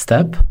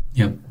step.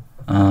 Yeah.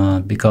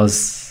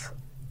 Because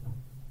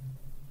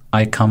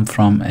I come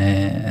from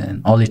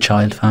an only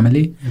child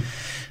family.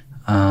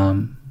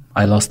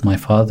 I lost my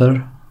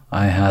father.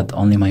 I had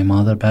only my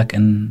mother back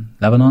in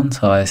Lebanon.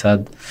 So I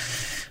said,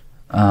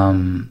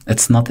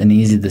 it's not an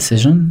easy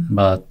decision,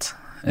 but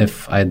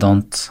if I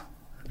don't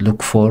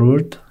look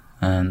forward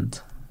and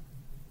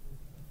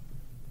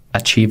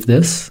achieve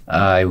this,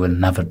 I will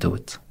never do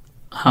it.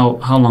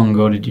 How long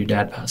ago did your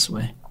dad pass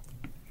away?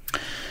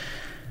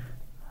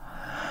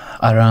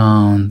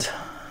 Around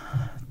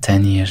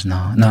 10 years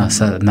now. No,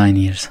 9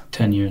 years.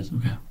 10 years,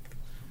 okay.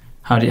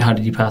 How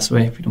did he pass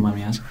away, if you don't mind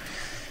me asking?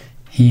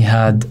 He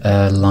had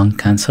lung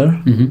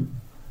cancer.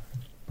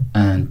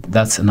 And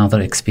that's another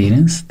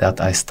experience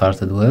that I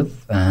started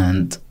with.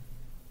 And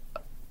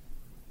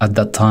at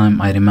that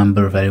time, I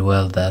remember very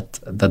well that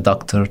the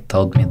doctor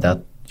told me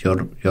that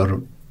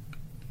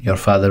your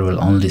father will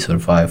only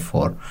survive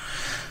for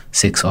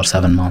 6 or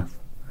 7 months.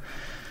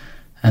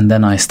 And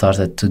then I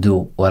started to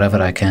do whatever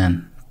I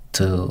can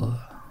to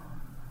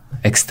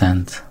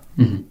extend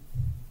the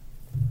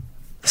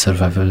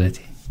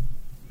survivability.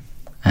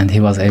 And he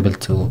was able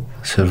to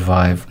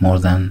survive more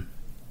than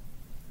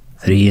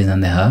 3 years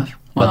and a half.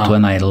 But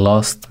when I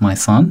lost my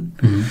son,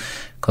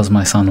 because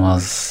my son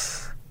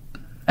was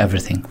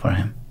everything for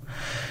him,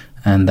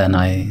 and then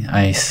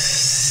I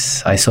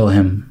saw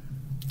him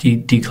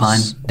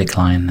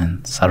decline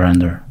and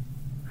surrender,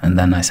 and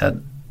then I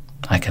said,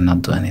 I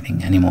cannot do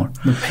anything anymore.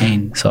 The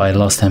pain. So I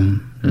lost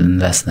him in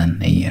less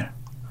than a year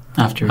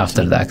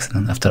after the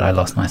accident, after I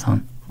lost my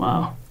son.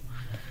 Wow.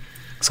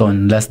 So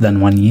in less than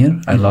 1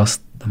 year, I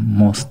lost the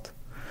most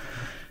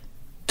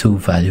 2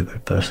 valuable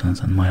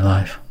persons in my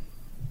life.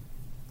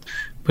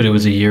 But it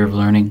was a year of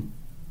learning.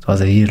 It was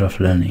a year of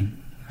learning.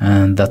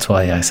 And that's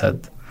why I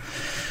said,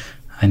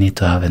 I need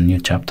to have a new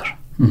chapter.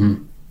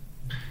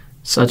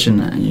 Such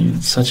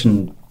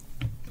an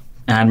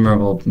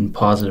admirable and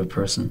positive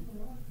person.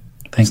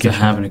 Thank you. To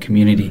have in a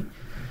community.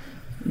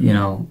 You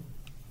know,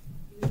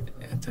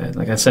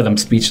 like I said, I'm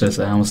speechless.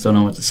 I almost don't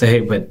know what to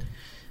say, but,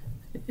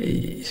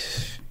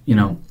 you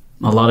know,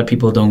 a lot of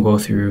people don't go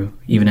through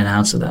even an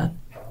ounce of that.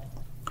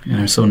 And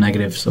they're so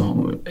negative.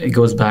 So it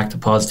goes back to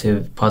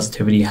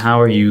positivity.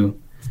 How do you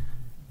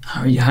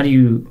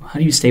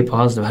stay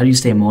positive? How do you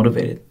stay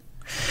motivated?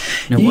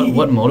 You know,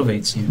 what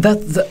motivates you?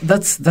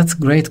 That's a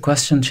great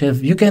question,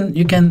 Shiv. You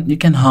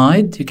can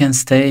hide. You can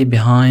stay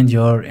behind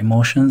your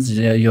emotions,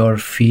 your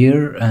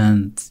fear,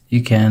 and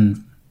you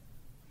can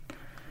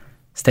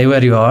stay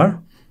where you are.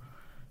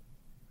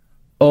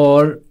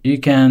 or you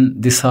can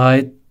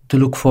decide to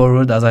look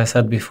forward, as I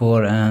said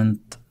before, and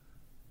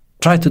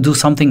try to do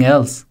something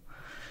else.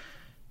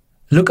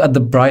 Look at the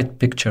bright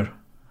picture.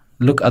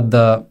 Look at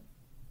the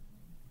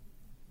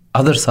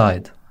other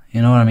side.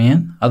 You know what I mean?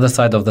 Other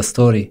side of the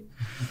story.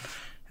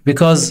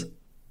 Because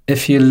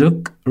if you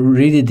look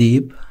really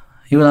deep,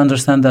 you will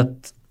understand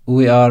that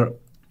we are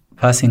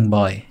passing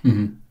by.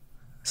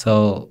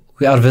 So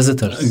we are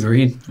visitors.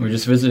 Agreed. We're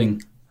just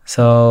visiting.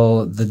 So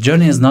the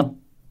journey is not...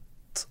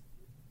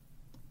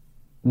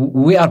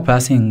 We are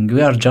passing.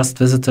 We are just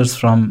visitors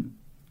from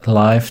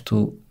life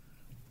to...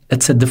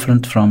 It's a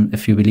different from,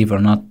 if you believe or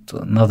not, to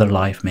another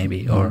life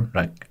maybe, or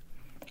like...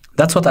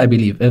 That's what I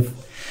believe. If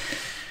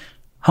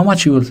how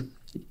much you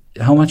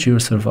will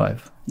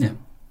survive. Yeah.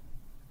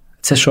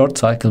 It's a short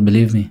cycle,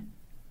 believe me.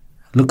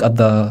 Look at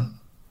the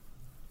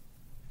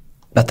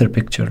better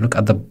picture. Look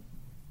at the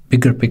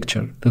bigger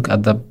picture. Look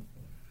at the,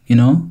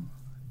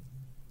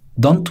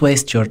 don't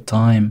waste your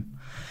time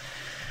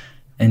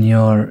in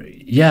your...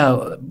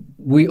 Yeah,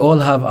 we all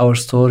have our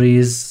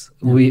stories.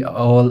 Yeah. We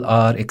all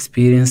are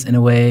experienced in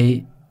a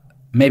way.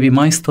 Maybe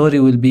my story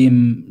will be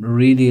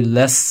really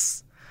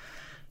less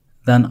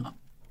than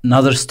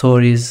other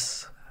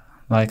stories.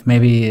 Like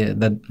maybe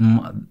that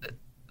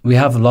we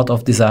have a lot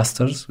of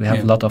disasters. We have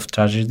a lot of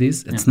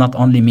tragedies. It's not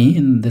only me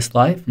in this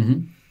life.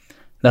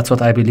 That's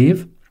what I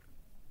believe.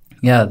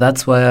 Yeah,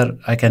 that's where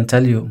I can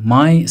tell you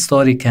my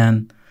story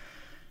can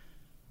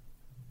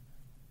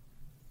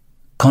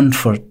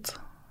comfort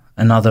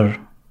another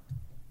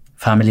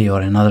family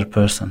or another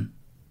person.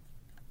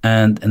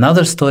 And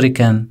another story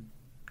can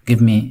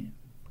give me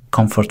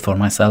comfort for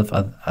myself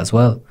as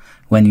well.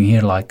 When you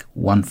hear like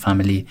one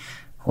family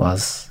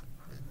was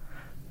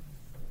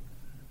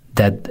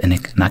dead in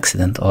an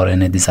accident or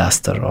in a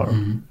disaster, or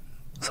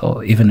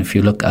so even if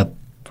you look at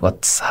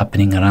what's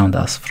happening around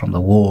us from the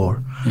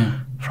war,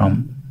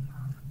 from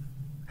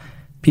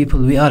people,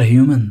 we are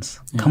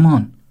humans. Come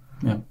on.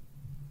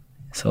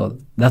 So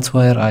that's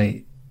where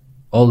I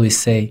always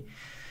say,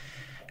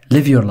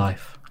 live your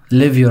life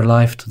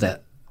to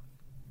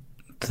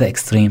the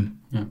extreme.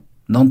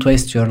 Don't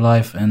waste your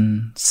life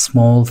in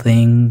small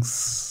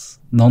things.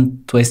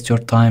 Don't waste your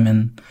time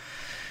in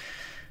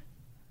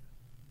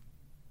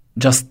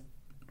just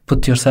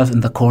put yourself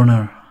in the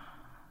corner.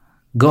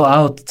 Go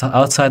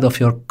outside of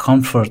your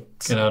comfort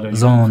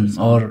zone,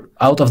 or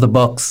out of the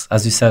box,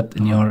 as you said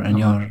in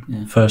your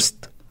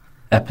first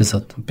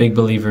episode. Big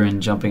believer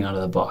in jumping out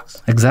of the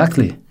box.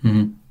 Exactly.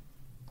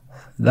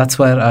 That's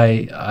where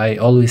I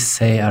always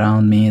say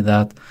around me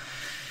that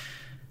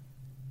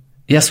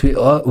yes, we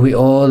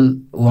all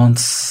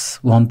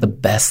want the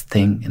best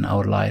thing in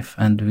our life,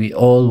 and we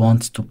all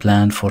want to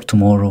plan for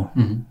tomorrow.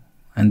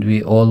 And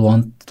we all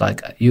want,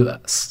 like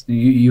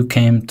you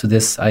came to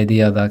this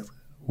idea that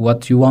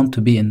what you want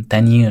to be in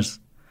 10 years.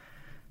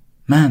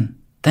 Man,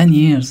 10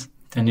 years.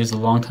 10 years is a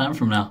long time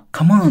from now.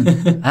 Come on,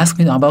 ask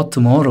me about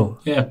tomorrow.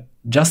 Yeah.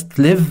 Just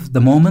live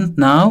the moment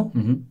now.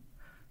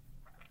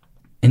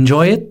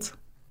 Enjoy it.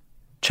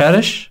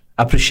 Cherish.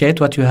 Appreciate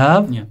what you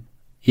have. Yeah.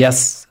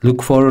 Yes,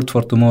 look forward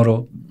for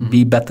tomorrow.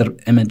 Be better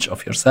image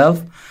of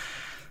yourself.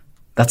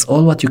 That's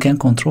all what you can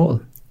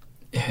control.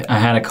 I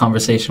had a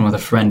conversation with a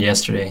friend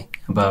yesterday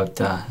about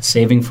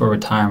saving for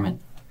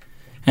retirement.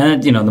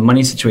 And, the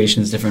money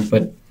situation is different,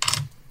 but,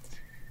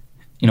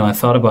 I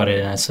thought about it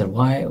and I said,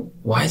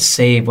 why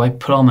save? Why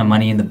put all my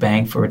money in the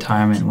bank for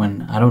retirement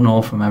when I don't know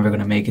if I'm ever going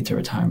to make it to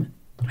retirement?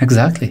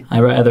 Exactly.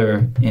 I'd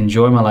rather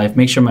enjoy my life,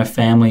 make sure my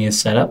family is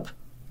set up,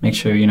 make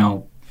sure,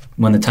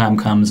 when the time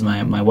comes,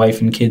 my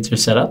wife and kids are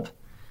set up,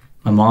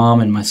 my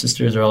mom and my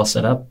sisters are all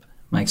set up,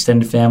 my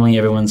extended family,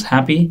 everyone's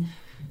happy,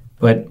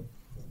 but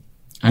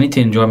I need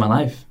to enjoy my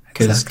life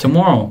because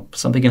tomorrow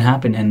something can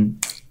happen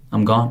and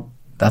I'm gone.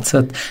 That's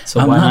it.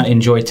 So why not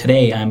enjoy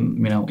today?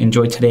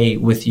 Enjoy today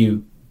with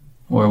you,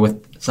 or with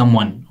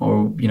someone,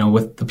 or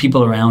with the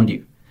people around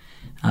you.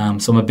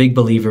 So I'm a big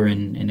believer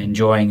in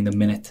enjoying the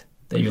minute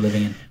that you're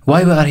living in.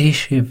 Why we are here,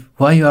 Shiv?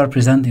 Why you are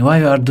presenting? Why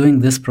you are doing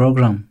this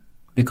program?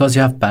 Because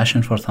you have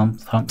passion for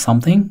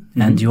something,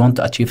 and you want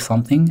to achieve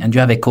something, and you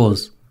have a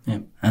cause. Yeah.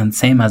 And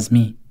same as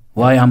me.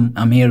 Why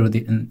I'm here with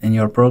in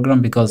your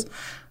program? Because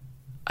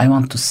I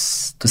want to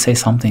say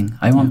something.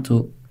 I want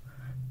to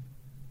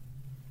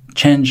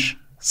change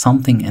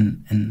something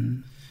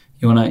in.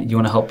 You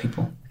wanna help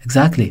people.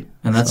 Exactly.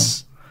 And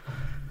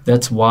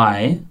that's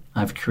why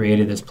I've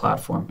created this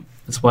platform.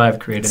 That's why I've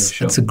created this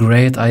show. It's a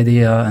great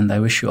idea, and I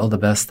wish you all the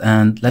best.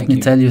 And let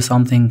me tell you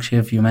something,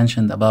 Shiv. You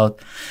mentioned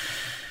about.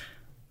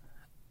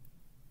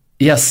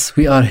 Yes,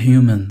 we are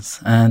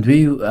humans, and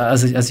we,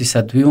 as you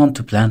said, we want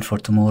to plan for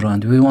tomorrow,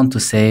 and we want to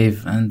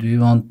save, and we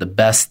want the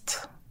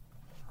best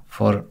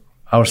for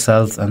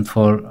ourselves and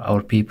for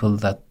our people,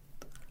 that,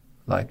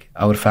 like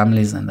our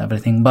families and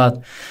everything.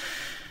 But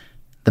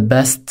the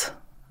best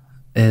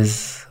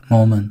is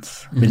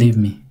moments. Believe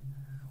me.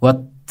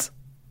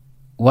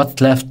 What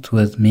left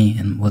with me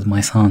and with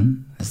my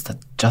son is that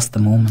just the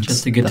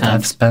moments that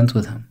I've spent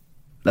with him.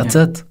 That's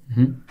it.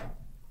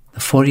 The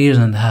 4 years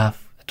and a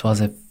half. It was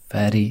a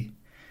very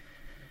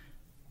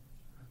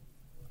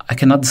I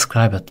cannot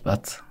describe it,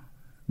 but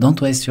don't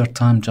waste your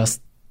time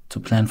just to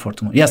plan for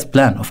tomorrow. Yes,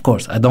 plan, of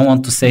course. I don't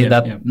want to say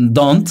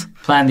don't.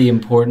 Plan the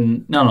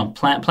important... No,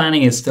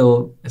 planning is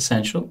still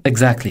essential.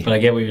 Exactly. But I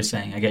get what you're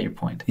saying. I get your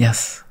point.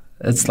 Yes.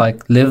 It's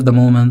like live the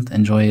moment,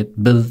 enjoy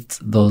it, build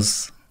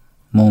those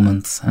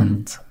moments,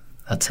 and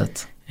that's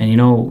it. And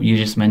you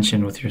just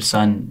mentioned with your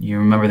son, you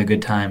remember the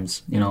good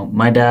times.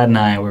 My dad and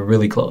I were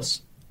really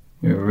close.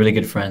 We were really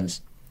good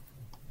friends.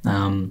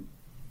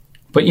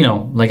 But,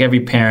 like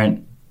every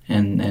parent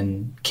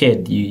and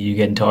kid, you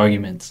get into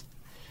arguments.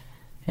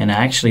 And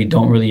I actually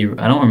don't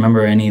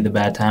remember any of the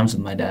bad times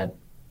with my dad.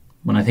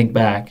 When I think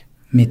back,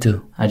 me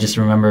too. I just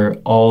remember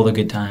all the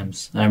good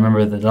times. I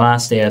remember the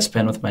last day I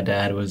spent with my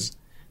dad was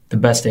the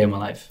best day of my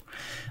life.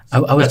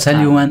 I will tell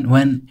you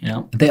when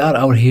they are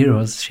our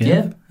heroes,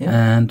 Shiv,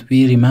 and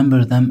we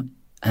remember them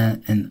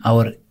in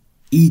our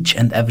each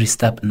and every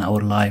step in our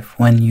life.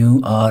 When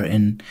you are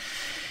in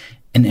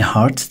a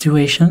hard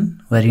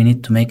situation where you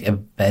need to make a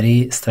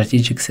very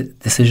strategic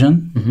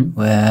decision,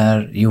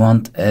 where you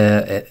want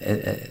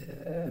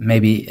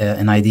maybe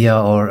an idea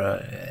or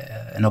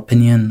an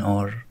opinion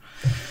or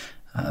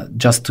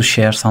just to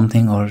share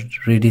something or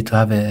really to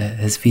have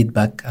his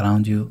feedback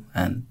around you,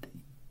 and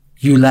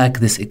you lack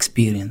this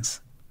experience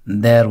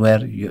there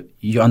where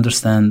you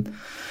understand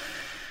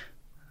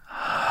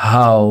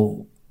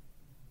how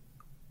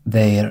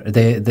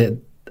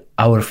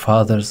our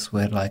fathers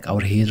were like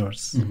our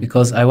heroes.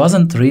 Because I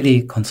wasn't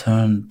really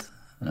concerned,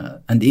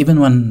 and even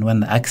when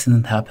the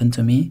accident happened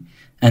to me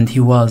and he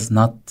was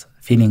not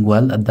feeling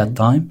well at that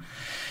time,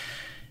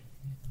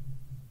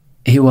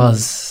 he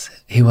was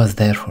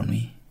there for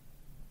me.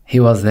 He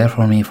was there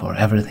for me for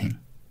everything.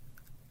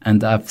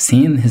 And I've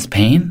seen his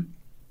pain,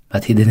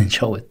 but he didn't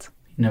show it.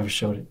 He never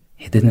showed it.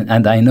 He didn't,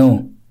 and I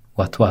know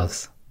what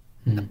was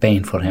the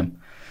pain for him.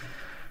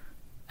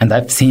 And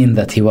I've seen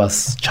that he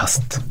was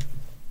just,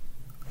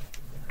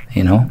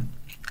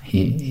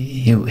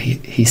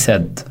 he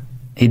said,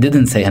 he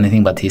didn't say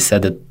anything, but he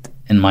said it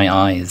in my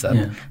eyes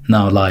that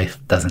now life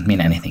doesn't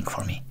mean anything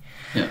for me.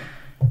 Yeah.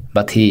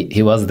 But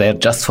he was there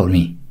just for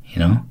me,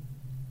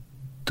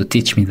 to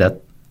teach me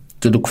that,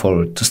 to look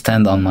forward, to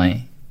stand on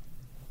my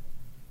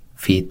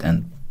feet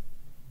and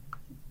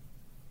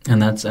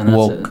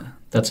walk.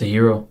 That's a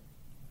hero.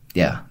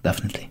 Yeah,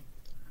 definitely.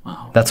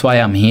 Wow. That's why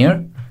I'm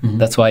here.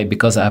 That's why,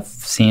 because I've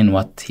seen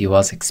what he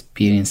was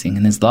experiencing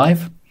in his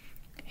life.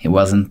 He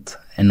wasn't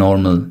a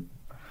normal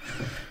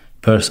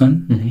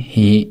person.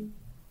 He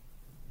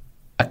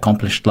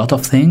accomplished a lot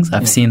of things.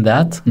 I've seen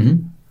that.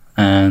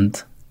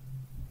 And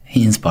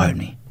he inspired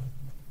me.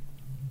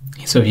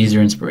 So he's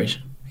your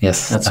inspiration.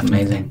 Yes, that's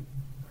definitely amazing.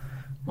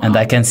 Wow. And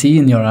I can see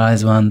in your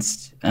eyes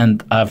once,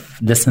 and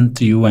I've listened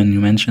to you when you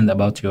mentioned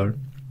about the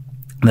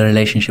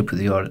relationship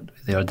with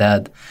your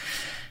dad,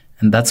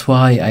 and that's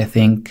why I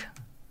think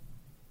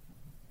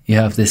you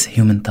have this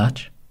human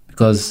touch,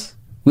 because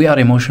we are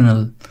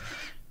emotional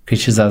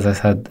creatures, as I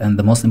said, and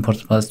the most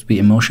important part is to be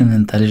emotional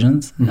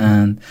intelligence,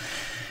 and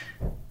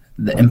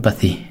the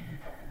empathy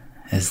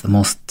is the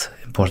most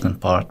important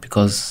part,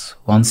 because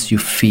once you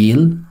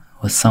feel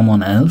with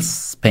someone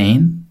else's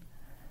pain,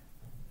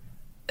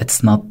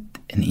 it's not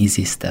an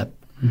easy step.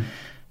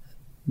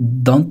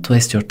 Don't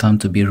waste your time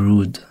to be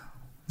rude.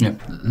 Yeah.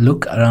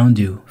 Look around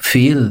you.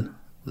 Feel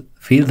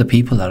the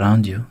people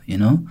around you,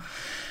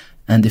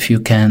 And if you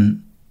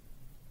can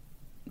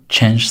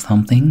change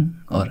something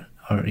or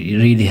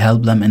really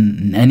help them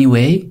in any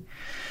way,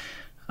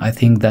 I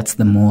think that's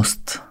the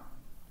most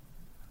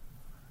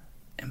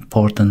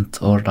important,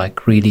 or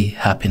like really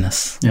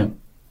happiness. Yeah.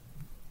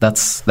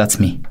 That's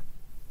me.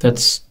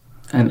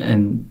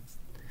 And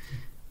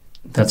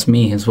that's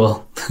me as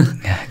well.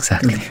 Yeah,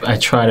 exactly. I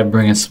try to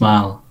bring a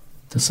smile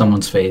to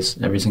someone's face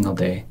every single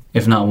day.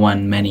 If not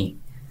one, many.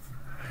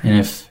 And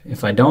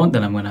if I don't,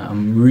 then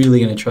I'm really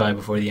gonna try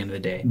before the end of the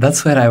day.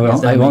 That's where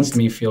that makes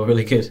me feel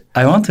really good.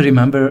 I want to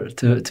remember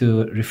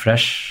to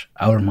refresh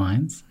our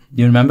minds.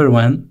 You remember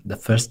when the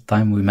first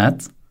time we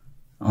met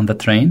on the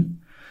train?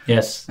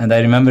 Yes. And I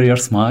remember your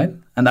smile,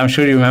 and I'm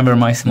sure you remember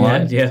my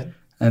smile. Yeah.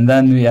 And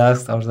then we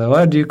asked ourselves,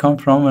 where do you come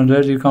from, and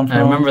where do you come from?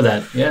 I remember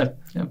that. Yeah.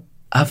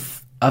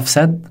 I've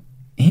said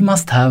he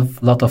must have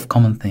a lot of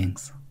common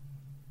things,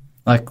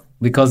 like,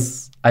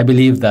 because I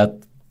believe that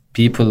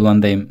people, when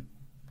they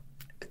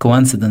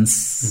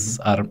coincidences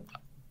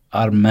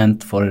are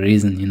meant for a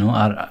reason,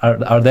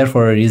 are there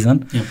for a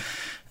reason. Yeah.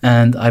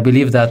 And I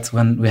believe that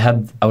when we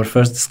had our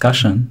first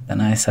discussion, then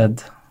I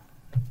said,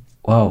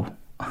 wow,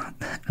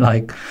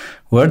 like,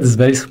 world is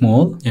very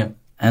small. Yeah.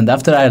 And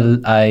after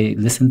I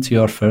listened to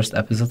your first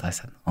episode, I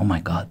said, oh my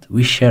God,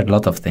 we shared a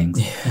lot of things.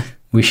 Yeah.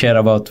 We share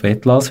about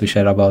weight loss. We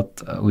share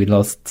about we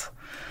lost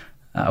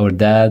our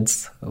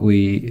dads.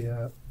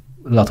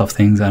 A lot of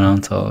things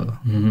around. So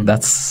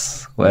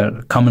that's where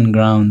common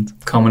grounds.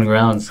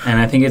 And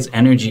I think it's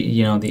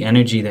energy. The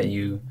energy that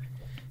you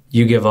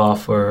give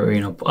off, or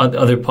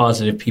other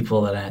positive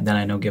people that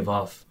I know give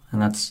off,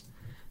 and that's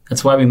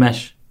why we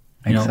mesh.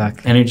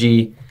 Exactly.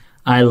 Energy.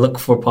 I look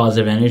for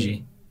positive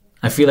energy.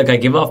 I feel like I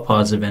give off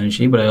positive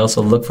energy, but I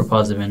also look for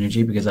positive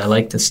energy because I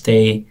like to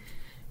stay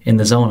in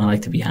the zone. I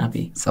like to be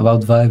happy. It's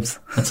about vibes.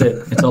 That's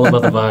it. It's all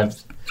about the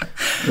vibes.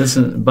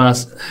 Listen,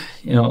 Bas,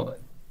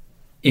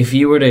 if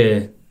you were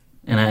to,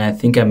 and I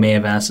think I may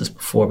have asked this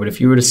before, but if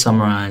you were to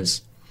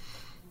summarize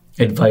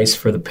advice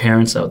for the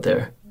parents out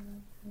there,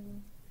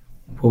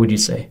 what would you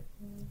say?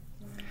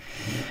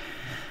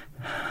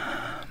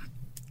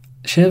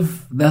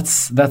 Shiv,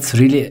 that's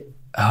really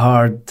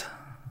hard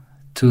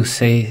to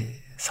say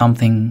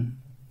something,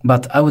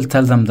 but I will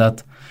tell them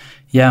that,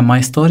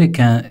 my story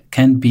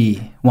can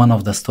be one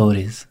of the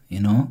stories,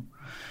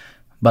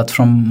 but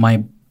from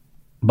my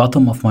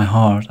bottom of my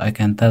heart, I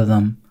can tell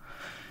them,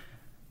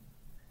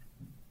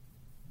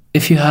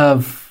 if you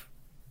have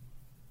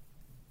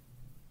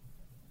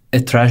a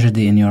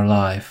tragedy in your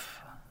life,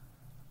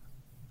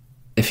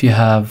 if you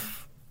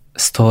have a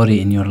story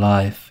in your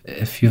life,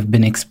 if you've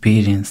been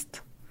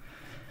experienced,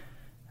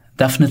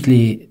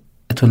 definitely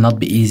it will not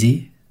be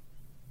easy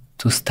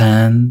to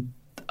stand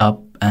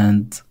up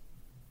and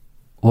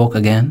walk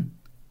again,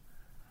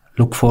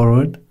 look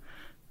forward.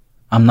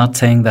 I'm not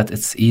saying that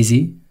it's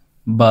easy,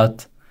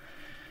 but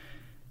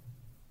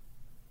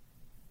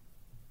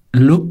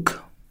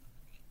look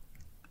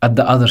at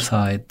the other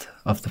side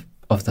of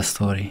the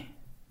story.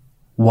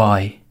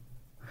 Why?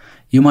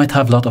 You might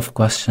have a lot of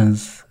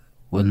questions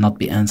will not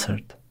be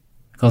answered,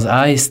 because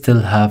I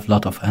still have a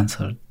lot of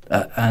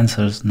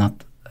answers,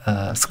 not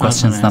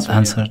questions not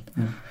answered.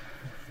 Yeah.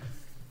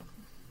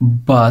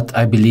 But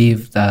I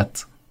believe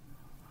that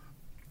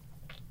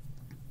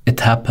it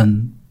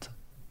happened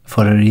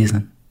for a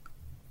reason,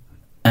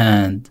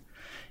 and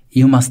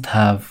you must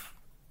have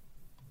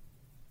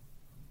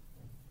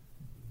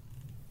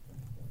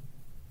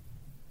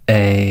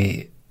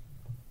a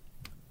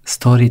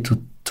story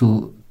to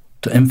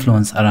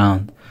influence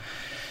around.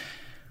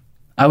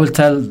 I will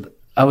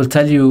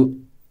tell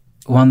you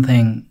one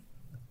thing.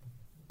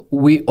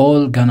 We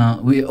all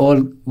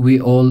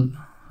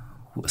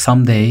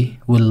someday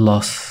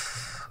will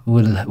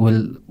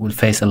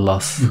face a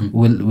loss. Mm-hmm.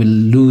 We'll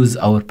lose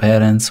our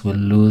parents, we'll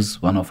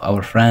lose one of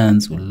our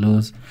friends, we'll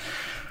lose.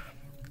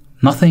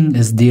 Nothing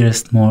is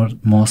dearest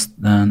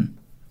most than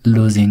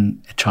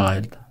losing a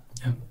child.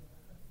 Yeah.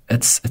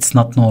 It's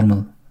not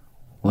normal.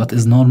 What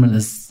is normal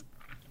is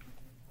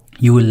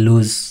you will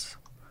lose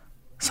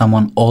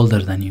someone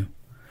older than you.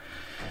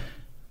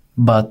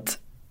 But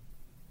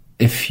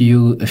if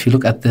you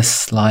look at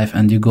this life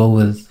and you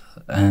will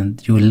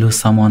lose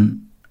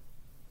someone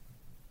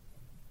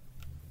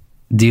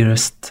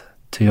dearest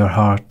to your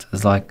heart,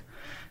 is like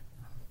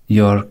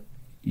your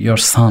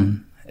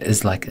son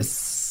is like,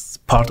 it's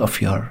part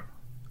of your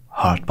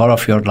heart, part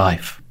of your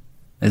life.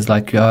 It's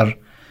like you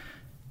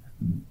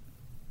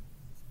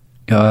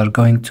are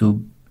going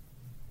to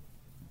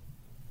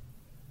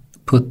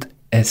put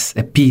as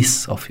a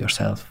piece of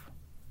yourself.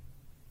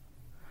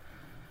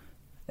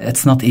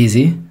 It's not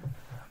easy,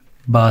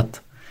 but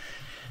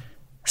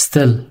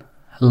still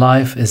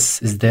life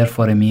is there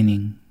for a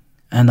meaning,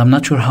 and I'm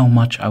not sure how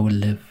much I will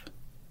live.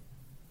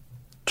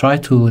 Try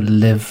to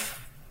live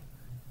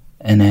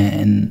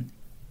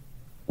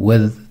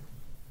with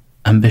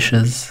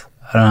ambitions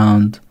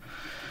around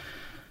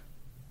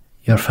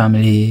your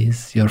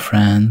families, your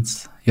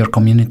friends, your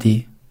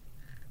community.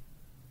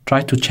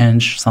 Try to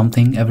change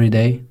something every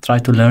day. Try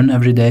to learn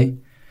every day.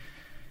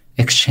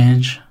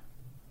 Exchange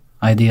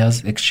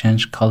ideas,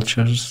 exchange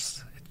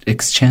cultures,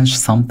 exchange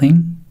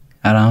something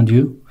around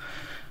you.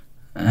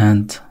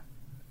 And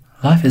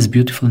life is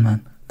beautiful,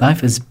 man.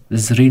 Life is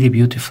really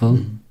beautiful,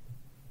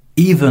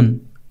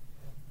 even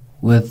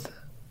with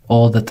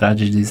all the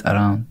tragedies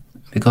around.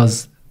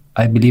 Because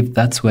I believe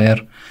that's where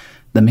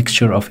the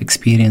mixture of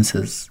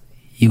experiences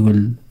you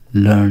will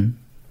learn,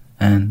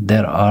 and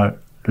there are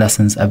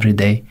lessons every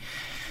day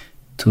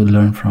to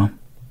learn from.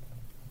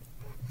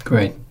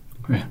 Great.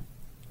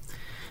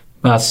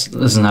 Bas,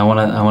 listen, I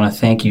want to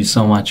thank you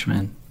so much,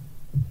 man.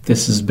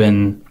 This has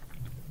been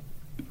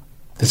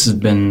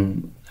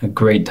a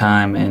great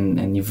time,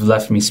 and you've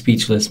left me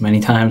speechless many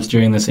times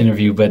during this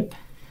interview, but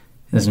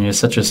listen, you're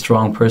such a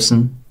strong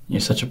person.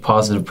 You're such a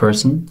positive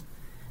person.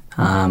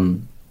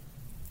 And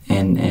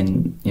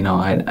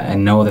I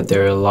know that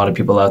there are a lot of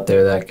people out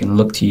there that can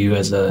look to you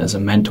as a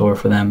mentor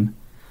for them,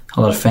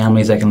 a lot of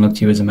families that can look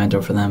to you as a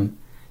mentor for them,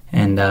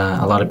 and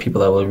a lot of people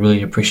that will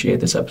really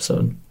appreciate this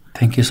episode.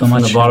 Thank you so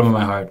much. From the bottom of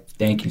my heart,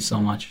 thank you so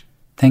much.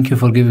 Thank you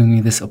for giving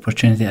me this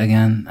opportunity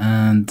again,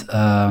 and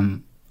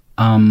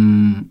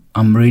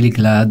I'm really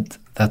glad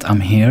that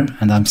I'm here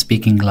and I'm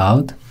speaking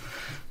loud,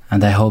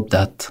 and I hope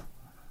that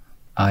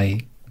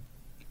I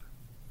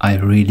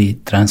really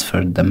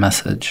transferred the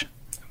message,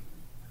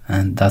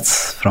 and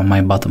that's from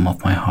my bottom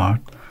of my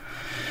heart.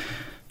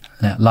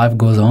 Life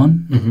goes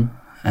on,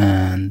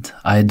 and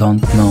I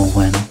don't know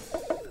when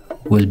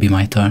will be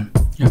my turn.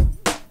 Yeah.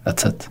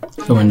 That's it.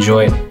 So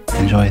enjoy it.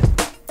 Enjoy it.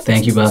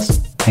 Thank you, Bas.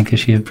 Thank you,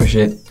 Shiv.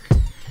 Appreciate it.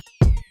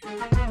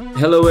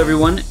 Hello,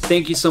 everyone.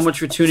 Thank you so much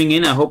for tuning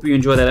in. I hope you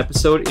enjoyed that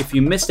episode. If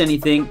you missed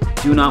anything,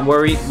 do not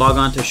worry. Log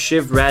on to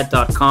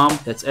shivrad.com.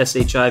 That's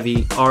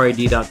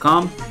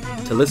SHIVRAD.com.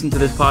 to listen to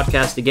this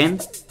podcast again,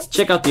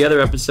 check out the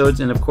other episodes,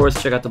 and of course,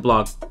 check out the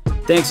blog.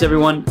 Thanks,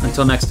 everyone.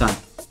 Until next time.